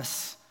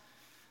promise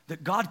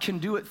that God can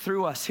do it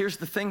through us. Here's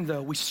the thing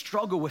though, we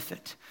struggle with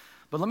it.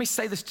 But let me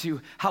say this to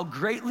you, how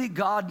greatly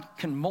God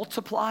can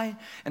multiply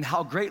and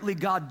how greatly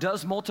God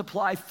does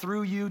multiply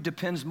through you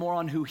depends more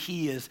on who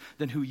he is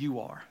than who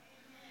you are.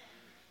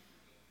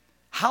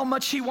 How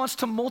much he wants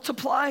to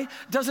multiply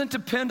doesn't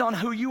depend on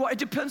who you are. It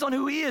depends on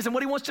who he is and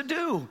what he wants to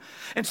do.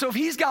 And so if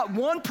he's got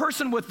one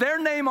person with their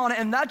name on it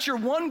and that's your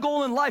one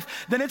goal in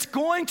life, then it's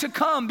going to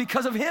come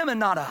because of him and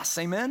not us.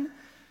 Amen?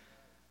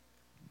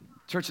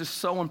 Church is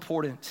so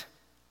important.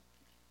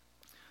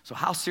 So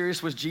how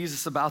serious was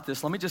Jesus about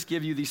this? Let me just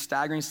give you these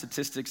staggering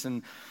statistics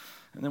and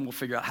then we'll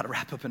figure out how to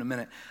wrap up in a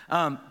minute.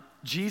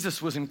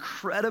 Jesus was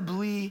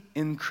incredibly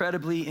into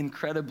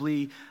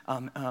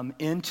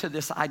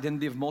this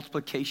identity of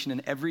multiplication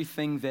in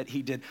everything that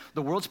he did.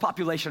 The world's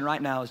population right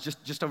now is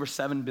just over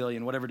 7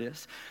 billion, whatever it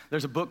is.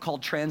 There's a book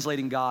called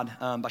Translating God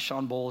by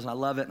Sean Bowles, and I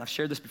love it, and I've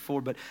shared this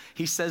before, but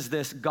he says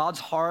this: God's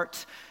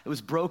heart, it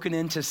was broken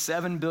into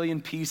 7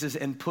 billion pieces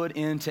and put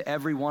into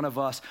every one of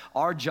us.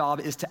 Our job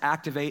is to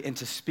activate and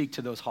to speak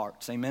to those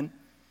hearts, amen?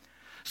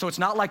 So it's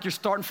not like you're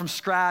starting from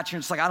scratch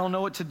and it's like, I don't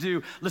know what to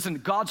do. Listen,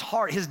 God's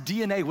heart, his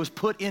DNA was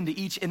put into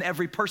each and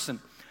every person.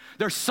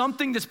 There's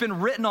something that's been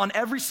written on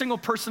every single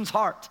person's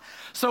heart.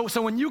 So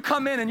when you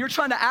come in and you're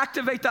trying to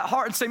activate that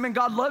heart and say, man,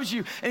 God loves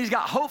you and he's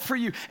got hope for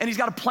you and he's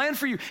got a plan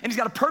for you and he's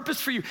got a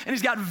purpose for you and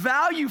he's got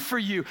value for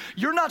you,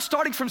 you're not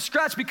starting from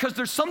scratch because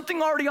there's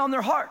something already on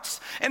their hearts.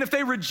 And if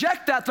they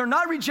reject that, they're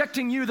not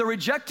rejecting you, they're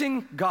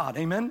rejecting God,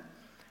 amen?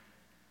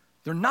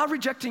 They're not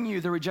rejecting you,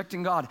 they're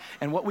rejecting God.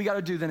 And what we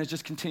gotta do then is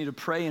just continue to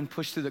pray and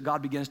push through that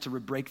God begins to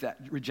break that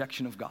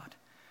rejection of God.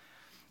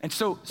 And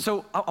so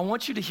I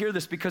want you to hear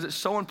this because it's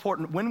so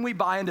important. When we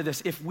buy into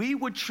this, if we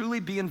would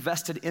truly be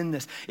invested in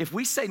this, if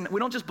we say,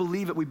 we don't just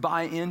believe it, we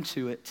buy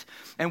into it,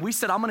 and we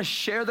said, I'm gonna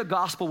share the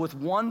gospel with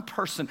one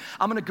person,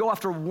 I'm gonna go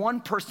after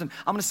one person,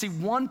 I'm gonna see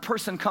one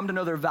person come to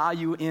know their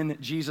value in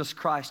Jesus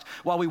Christ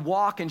while we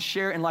walk and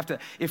share in life.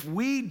 If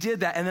we did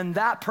that, and then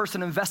that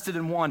person invested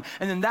in one,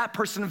 and then that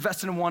person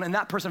invested in one, and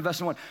that person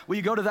invested in one, will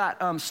you go to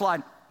that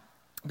slide?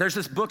 There's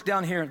this book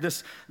down here,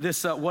 this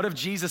What If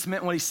Jesus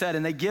Meant What He Said,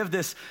 and they give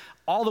this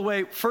all the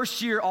way,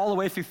 first year all the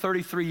way through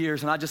 33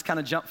 years, and I just kind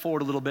of jump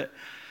forward a little bit.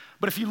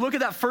 But if you look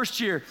at that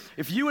first year,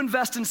 if you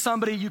invest in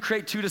somebody, you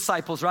create 2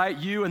 disciples, right?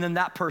 You and then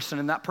that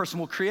person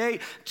will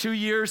create 2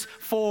 years,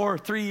 4,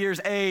 3 years,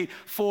 8,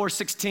 4,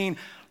 16.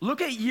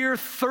 Look at year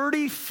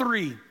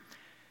 33.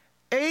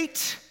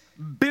 8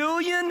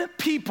 billion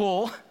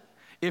people,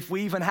 if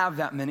we even have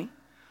that many,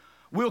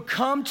 will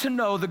come to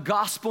know the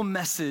gospel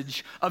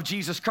message of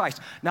Jesus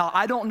Christ. Now,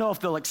 I don't know if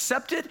they'll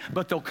accept it,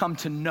 but they'll come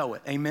to know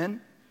it, amen?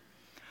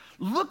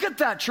 Look at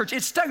that, church.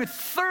 It's staggered.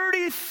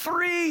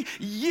 33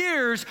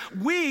 years.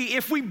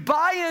 If we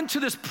buy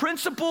into this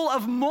principle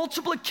of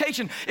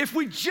multiplication, if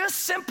we just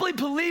simply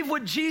believe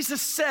what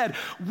Jesus said,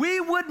 we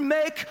would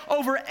make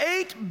over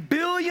 8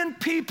 billion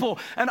people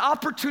an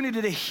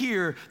opportunity to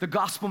hear the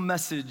gospel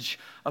message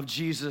of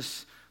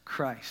Jesus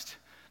Christ.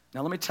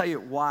 Now, let me tell you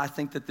why I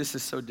think that this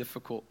is so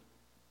difficult.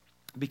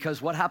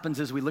 Because what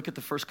happens is we look at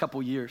the first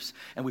couple years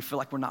and we feel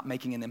like we're not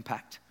making an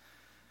impact.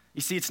 You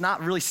see, it's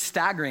not really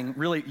staggering.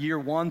 Really, year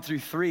 1 through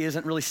 3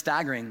 isn't really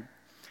staggering.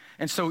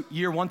 And so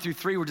year 1 through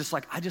 3, we're just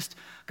like,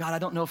 God, I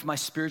don't know if my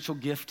spiritual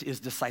gift is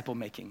disciple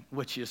making,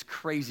 which is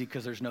crazy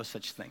because there's no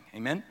such thing,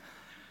 amen?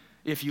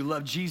 If you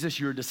love Jesus,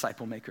 you're a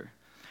disciple maker.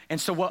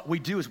 And so what we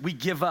do is we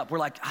give up. We're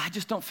like, I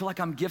just don't feel like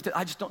I'm gifted.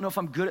 I just don't know if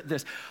I'm good at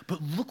this.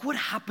 But look what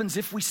happens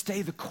if we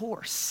stay the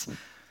course.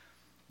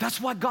 That's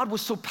why God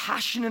was so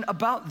passionate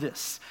about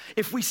this.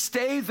 If we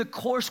stay the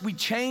course, we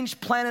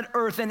change planet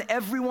Earth, and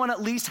everyone at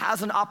least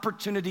has an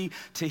opportunity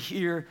to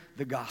hear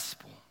the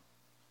gospel.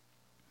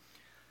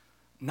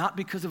 Not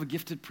because of a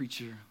gifted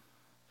preacher,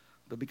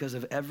 but because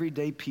of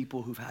everyday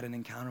people who've had an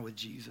encounter with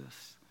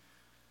Jesus,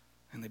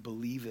 and they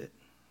believe it,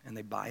 and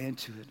they buy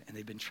into it, and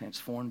they've been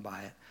transformed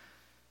by it,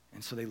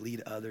 and so they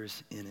lead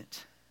others in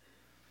it.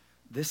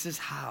 This is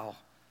how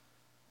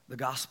the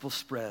gospel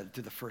spread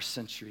through the first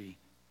century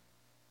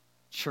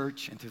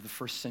church and through the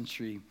first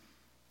century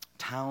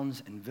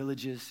towns and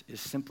villages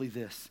is simply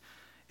this.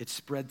 It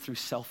spread through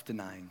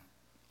self-denying.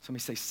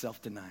 Somebody say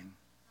self-denying.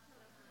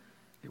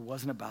 It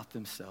wasn't about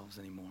themselves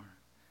anymore.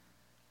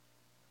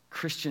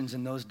 Christians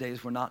in those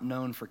days were not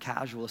known for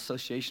casual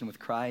association with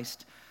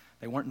Christ.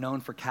 They weren't known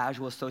for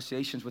casual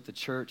associations with the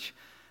church.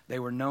 They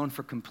were known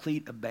for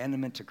complete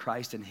abandonment to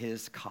Christ and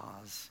his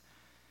cause.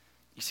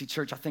 You see,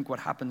 church, I think what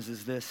happens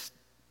is this.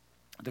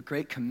 The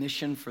Great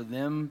Commission for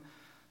them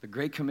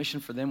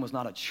was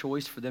not a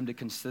choice for them to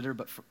consider,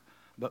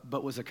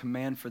 but was a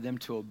command for them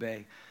to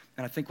obey.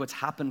 And I think what's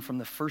happened from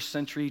the first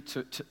century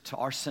to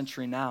our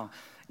century now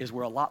is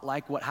we're a lot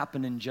like what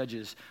happened in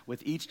Judges.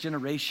 With each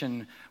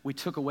generation, we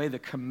took away the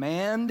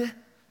command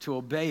to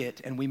obey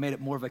it, and we made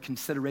it more of a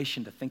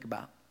consideration to think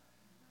about.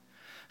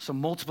 So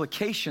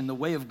multiplication, the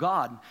way of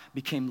God,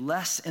 became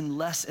less and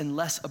less and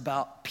less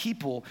about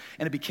people,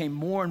 and it became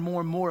more and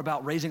more and more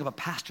about raising up a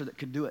pastor that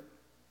could do it.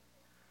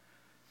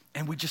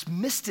 And we just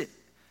missed it.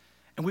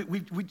 And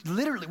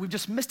we've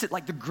just missed it.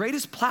 Like the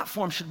greatest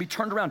platform should be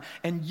turned around,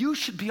 and you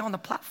should be on the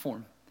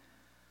platform.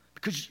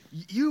 Because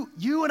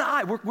you and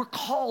I, we're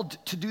called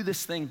to do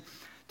this thing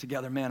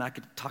together. Man, I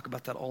could talk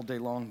about that all day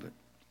long, but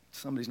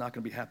somebody's not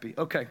gonna be happy.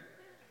 Okay.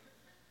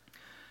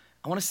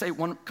 I wanna say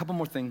a couple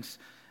more things.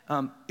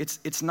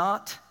 It's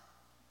not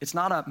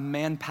a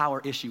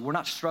manpower issue. We're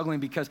not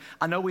struggling because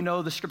I know we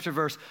know the scripture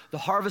verse, the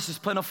harvest is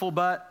plentiful,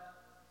 but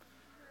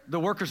the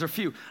workers are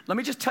few. Let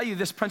me just tell you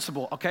this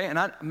principle, okay?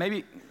 And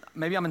maybe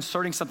I'm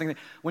inserting something.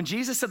 When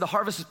Jesus said the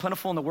harvest is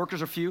plentiful and the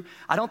workers are few,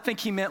 I don't think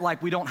he meant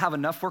like we don't have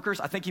enough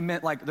workers. I think he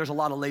meant like there's a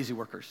lot of lazy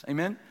workers,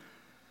 amen?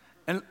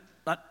 And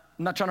I'm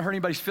not trying to hurt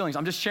anybody's feelings.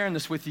 I'm just sharing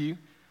this with you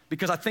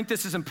because I think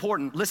this is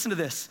important. Listen to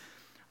this.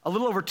 A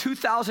little over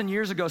 2,000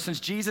 years ago, since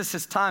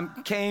Jesus'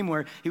 time came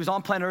where he was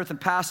on planet Earth and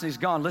passed and he's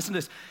gone, listen to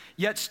this,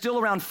 yet still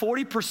around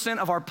 40%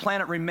 of our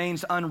planet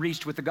remains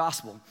unreached with the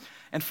gospel.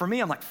 And for me,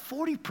 I'm like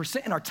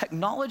 40% in our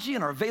technology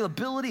and our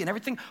availability and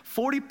everything,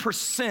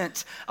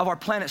 40% of our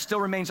planet still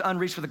remains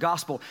unreached with the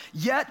gospel.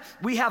 Yet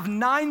we have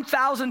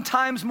 9,000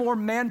 times more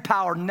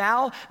manpower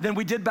now than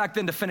we did back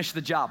then to finish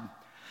the job.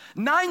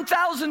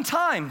 9,000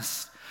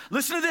 times.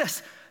 Listen to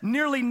this. There's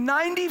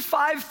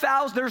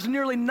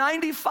nearly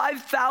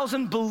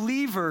 95,000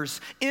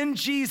 believers in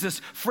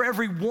Jesus for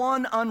every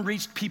one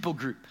unreached people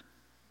group.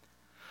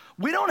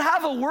 We don't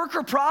have a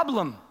worker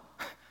problem.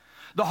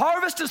 The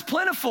harvest is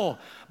plentiful,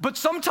 but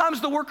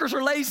sometimes the workers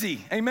are lazy.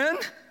 Amen?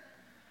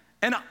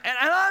 And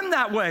I'm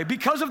that way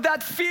because of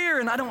that fear,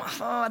 and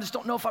I just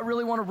don't know if I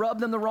really want to rub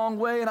them the wrong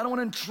way, and I don't want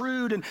to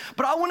intrude,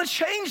 but I want to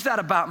change that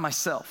about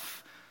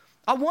myself.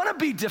 I want to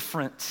be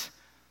different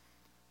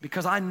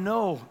because I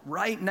know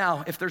right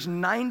now if there's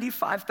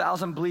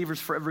 95,000 believers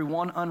for every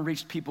one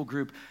unreached people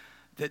group,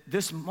 that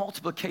this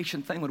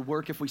multiplication thing would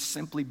work if we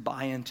simply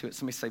buy into it.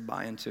 Somebody say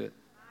buy into it.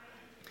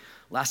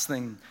 Last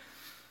thing,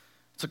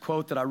 it's a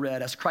quote that I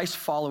read. As Christ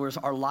followers,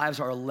 our lives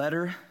are a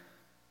letter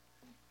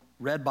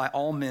read by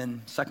all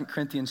men. 2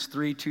 Corinthians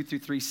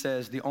 3:2-3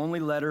 says, the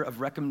only letter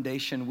of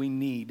recommendation we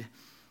need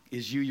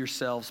is you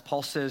yourselves.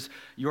 Paul says,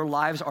 your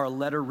lives are a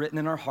letter written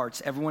in our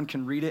hearts. Everyone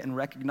can read it and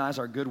recognize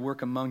our good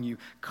work among you.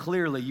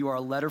 Clearly, you are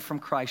a letter from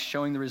Christ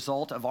showing the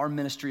result of our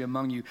ministry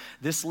among you.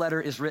 This letter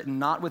is written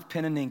not with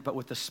pen and ink, but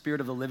with the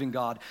Spirit of the living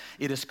God.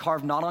 It is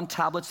carved not on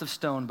tablets of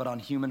stone, but on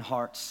human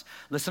hearts.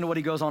 Listen to what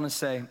he goes on to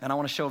say, and I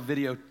want to show a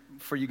video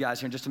for you guys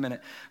here in just a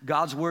minute.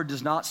 God's word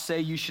does not say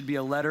you should be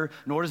a letter,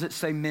 nor does it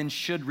say men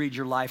should read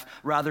your life.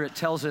 Rather, it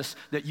tells us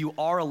that you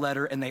are a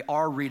letter and they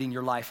are reading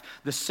your life.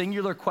 The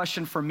singular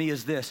question for me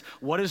is this: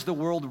 what is the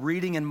world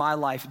reading in my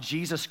life,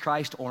 Jesus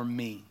Christ or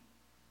me?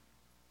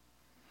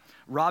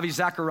 Ravi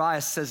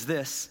Zacharias says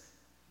this: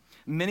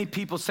 many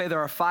people say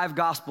there are 5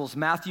 gospels,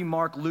 Matthew,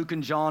 Mark, Luke,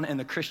 and John, and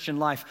the Christian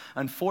life.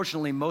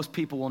 Unfortunately, most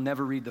people will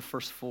never read the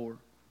first 4.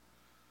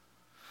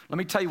 Let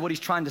me tell you what he's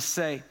trying to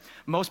say.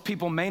 Most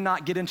people may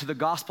not get into the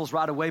Gospels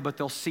right away, but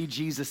they'll see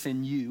Jesus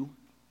in you.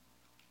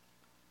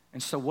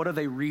 And so what are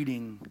they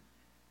reading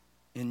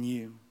in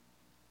you?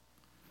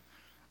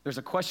 There's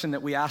a question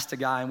that we asked a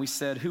guy, and we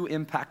said, who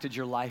impacted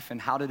your life, and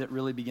how did it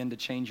really begin to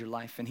change your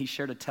life? And he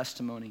shared a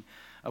testimony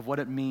of what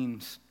it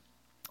means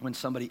when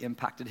somebody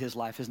impacted his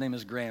life. His name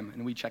is Graham,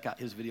 and we check out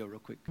his video real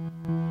quick.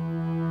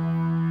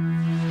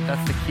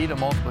 That's the key to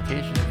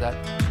multiplication, is that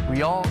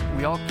we all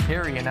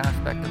carry an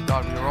aspect of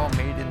God. We are all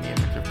made in the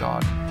image of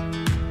God.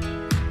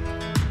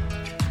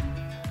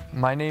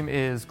 My name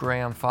is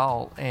Graham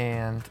Fowle,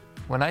 and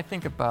when I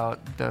think about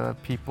the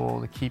key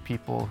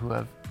people who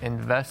have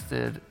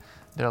invested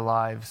their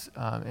lives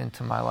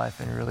into my life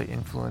and really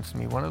influenced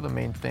me, one of the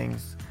main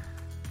things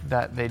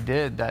that they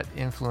did that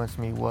influenced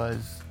me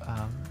was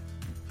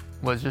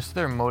just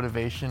their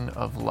motivation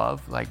of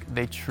love. Like,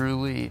 they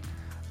truly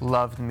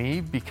loved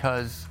me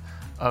because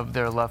of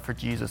their love for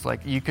Jesus. Like,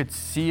 you could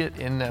see it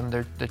in them,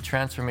 the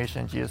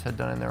transformation Jesus had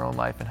done in their own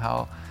life, and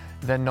how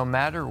then no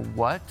matter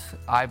what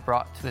I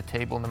brought to the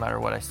table, no matter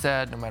what I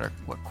said, no matter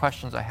what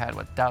questions I had,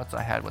 what doubts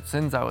I had, what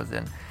sins I was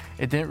in,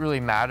 it didn't really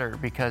matter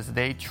because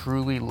they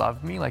truly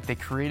loved me. Like, they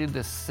created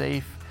this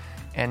safe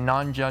and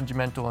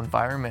non-judgmental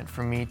environment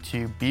for me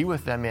to be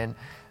with them in,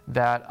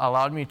 that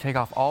allowed me to take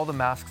off all the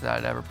masks that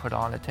I'd ever put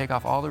on, to take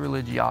off all the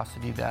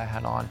religiosity that I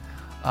had on.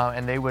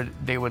 And they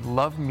would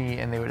love me,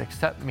 and they would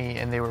accept me,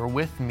 and they were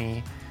with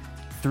me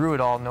through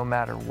it all, no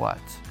matter what.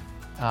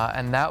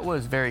 And that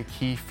was very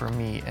key for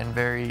me and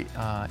very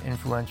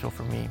influential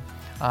for me.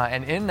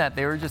 And in that,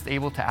 they were just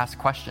able to ask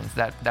questions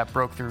that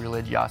broke through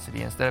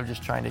religiosity. Instead of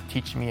just trying to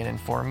teach me and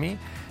inform me,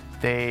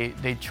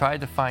 they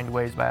tried to find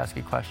ways by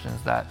asking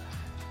questions that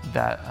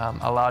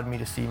allowed me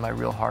to see my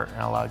real heart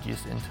and allowed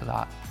Jesus into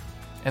that.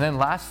 And then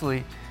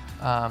lastly,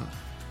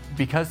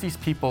 because these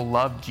people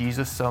loved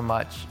Jesus so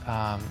much,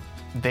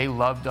 they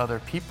loved other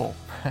people.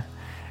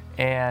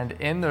 And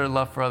in their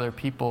love for other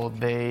people,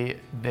 they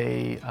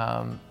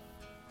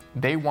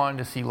wanted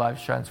to see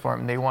lives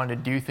transformed. They wanted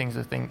to do things,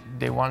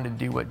 they wanted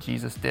to do what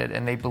Jesus did,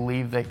 and they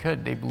believed they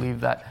could. They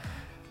believed that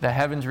the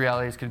heaven's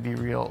realities could be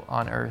real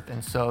on earth.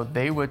 And so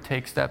they would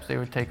take steps, they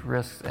would take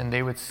risks, and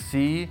they would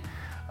see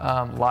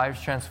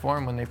lives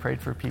transformed when they prayed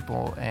for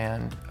people,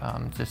 and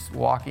just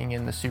walking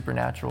in the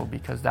supernatural,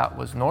 because that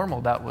was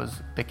normal. That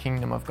was the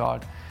kingdom of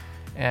God.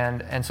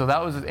 And so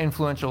that was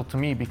influential to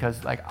me,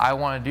 because like, I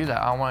want to do that.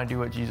 I want to do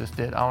what Jesus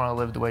did. I want to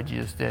live the way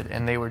Jesus did.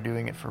 And they were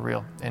doing it for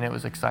real. And it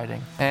was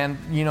exciting. And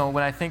you know,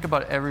 when I think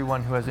about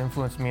everyone who has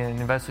influenced me and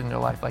invested in their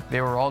life, like,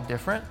 they were all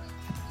different.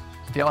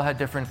 They all had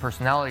different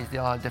personalities. They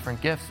all had different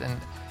gifts.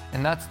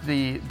 And that's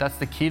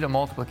the key to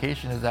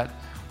multiplication, is that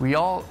we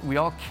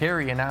all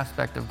carry an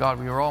aspect of God.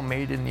 We were all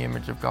made in the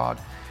image of God,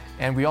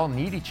 and we all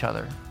need each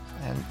other.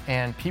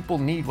 And people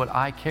need what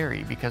I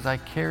carry, because I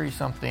carry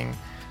something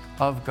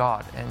of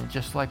God, and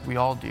just like we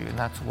all do. And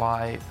that's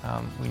why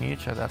we need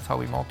each other. That's how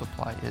we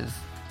multiply,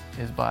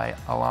 is by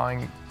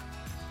allowing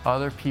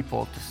other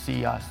people to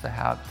see us,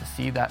 to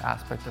see that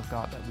aspect of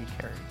God that we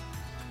carry.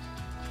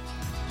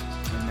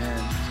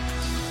 Amen.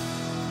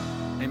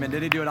 Amen.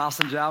 Did he do an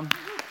awesome job?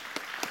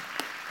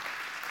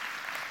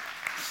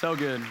 So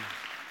good.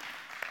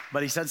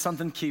 But he said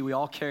something key. We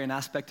all carry an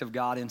aspect of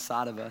God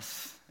inside of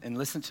us. And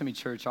listen to me,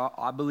 church.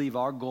 I believe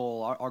our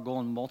goal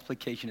in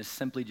multiplication is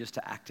simply just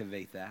to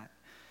activate that.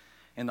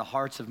 in the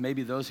hearts of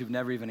maybe those who've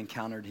never even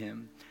encountered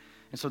him.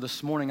 And so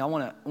this morning, I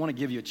want to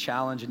give you a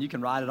challenge, and you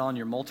can write it on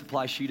your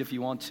multiply sheet if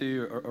you want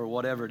to, or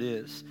whatever it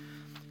is.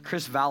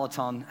 Chris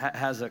Vallotton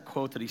has a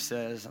quote that he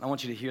says, and I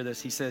want you to hear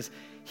this. He says,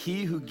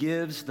 he who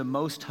gives the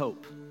most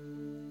hope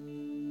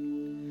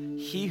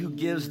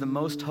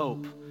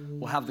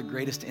will have the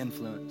greatest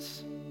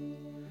influence.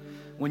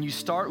 When you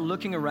start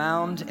looking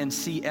around and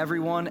see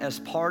everyone as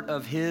part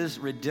of his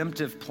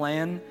redemptive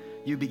plan,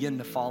 you begin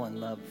to fall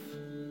in love.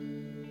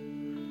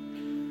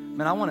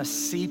 Man, I want to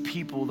see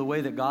people the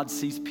way that God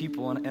sees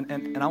people,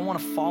 and I want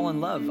to fall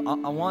in love.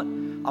 I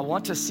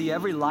want to see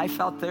every life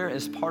out there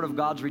as part of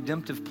God's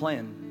redemptive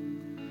plan.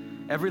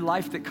 Every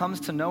life that comes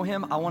to know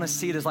him, I want to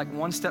see it as like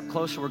one step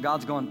closer where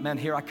God's going, man,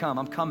 here I come,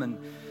 I'm coming.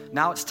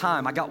 Now it's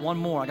time, I got one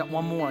more.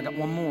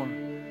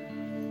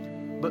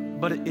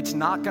 But it's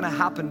not going to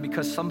happen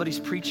because somebody's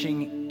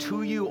preaching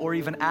to you or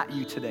even at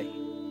you today.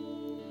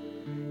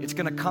 It's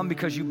going to come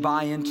because you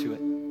buy into it.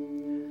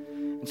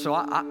 And so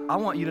I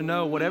want you to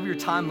know, whatever your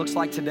time looks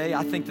like today,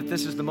 I think that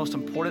this is the most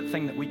important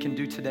thing that we can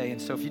do today.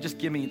 And so if you just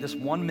give me this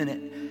 1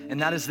 minute, and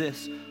that is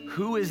this: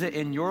 who is it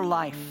in your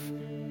life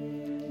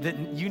that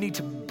you need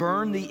to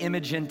burn the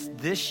image in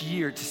this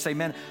year to say,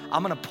 man,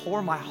 I'm gonna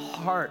pour my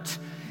heart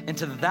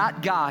into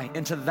that guy,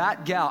 into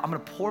that gal. I'm gonna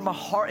pour my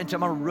heart into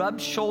them. I'm gonna rub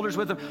shoulders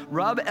with them,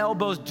 rub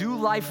elbows, do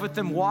life with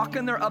them, walk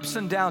in their ups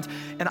and downs.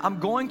 And I'm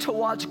going to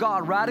watch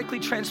God radically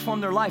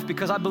transform their life,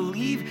 because I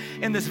believe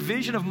in this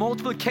vision of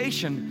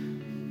multiplication,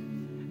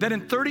 that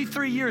in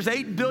 33 years,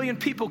 8 billion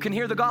people can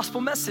hear the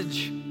gospel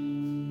message.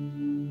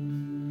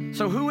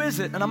 So who is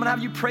it? And I'm gonna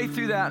have you pray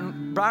through that.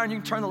 And Brian, you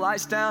can turn the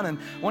lights down, and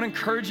I wanna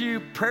encourage you,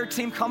 prayer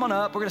team, come on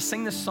up. We're gonna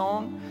sing this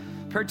song.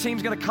 Prayer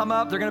team's gonna come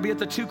up. They're gonna be at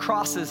the 2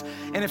 crosses.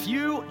 And if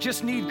you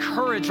just need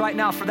courage right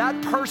now for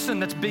that person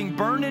that's being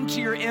burned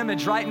into your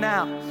image right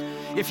now,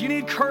 if you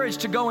need courage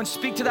to go and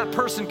speak to that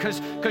person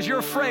because you're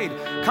afraid,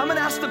 come and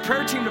ask the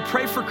prayer team to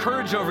pray for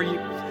courage over you.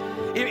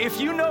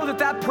 If you know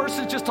that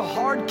person's just a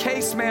hard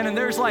case, man, and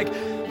there's like,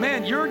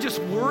 man, you're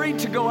just worried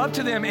to go up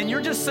to them, and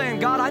you're just saying,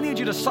 God, I need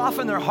you to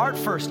soften their heart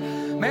first.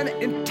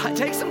 Man,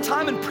 take some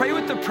time and pray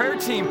with the prayer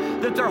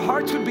team that their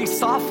hearts would be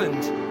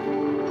softened.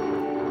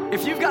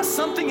 If you've got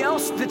something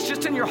else that's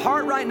just in your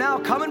heart right now,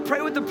 come and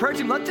pray with the prayer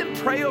team. Let them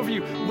pray over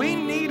you. We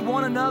need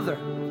one another.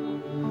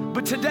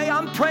 But today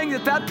I'm praying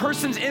that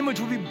person's image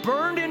will be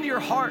burned into your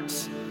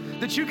hearts,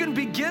 that you can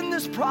begin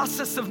this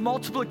process of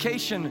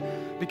multiplication,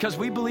 because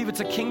we believe it's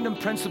a kingdom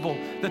principle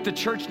that the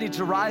church needs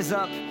to rise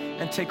up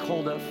and take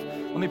hold of.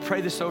 Let me pray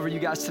this over you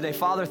guys today.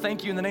 Father,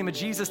 thank you in the name of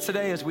Jesus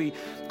today as we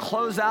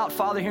close out,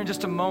 Father, here in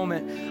just a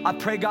moment. I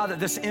pray, God, that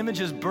this image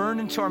is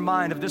burned into our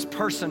mind of this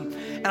person.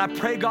 And I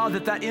pray, God,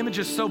 that image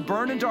is so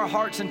burned into our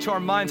hearts, into our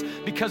minds,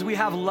 because we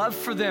have love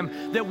for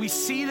them, that we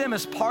see them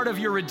as part of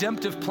your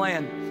redemptive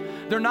plan.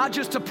 They're not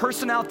just a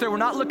person out there. We're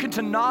not looking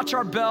to notch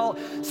our belt,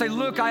 say,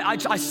 look,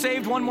 I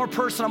saved one more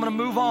person, I'm gonna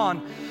move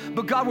on.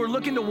 But God, we're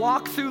looking to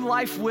walk through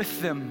life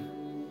with them.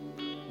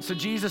 So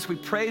Jesus, we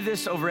pray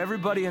this over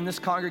everybody in this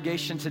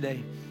congregation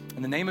today.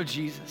 In the name of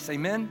Jesus,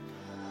 amen.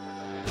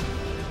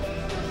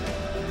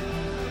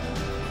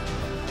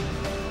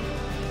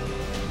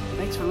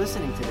 Thanks for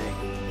listening today.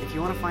 If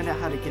you want to find out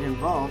how to get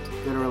involved,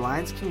 go to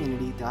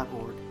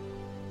alliancecommunity.org.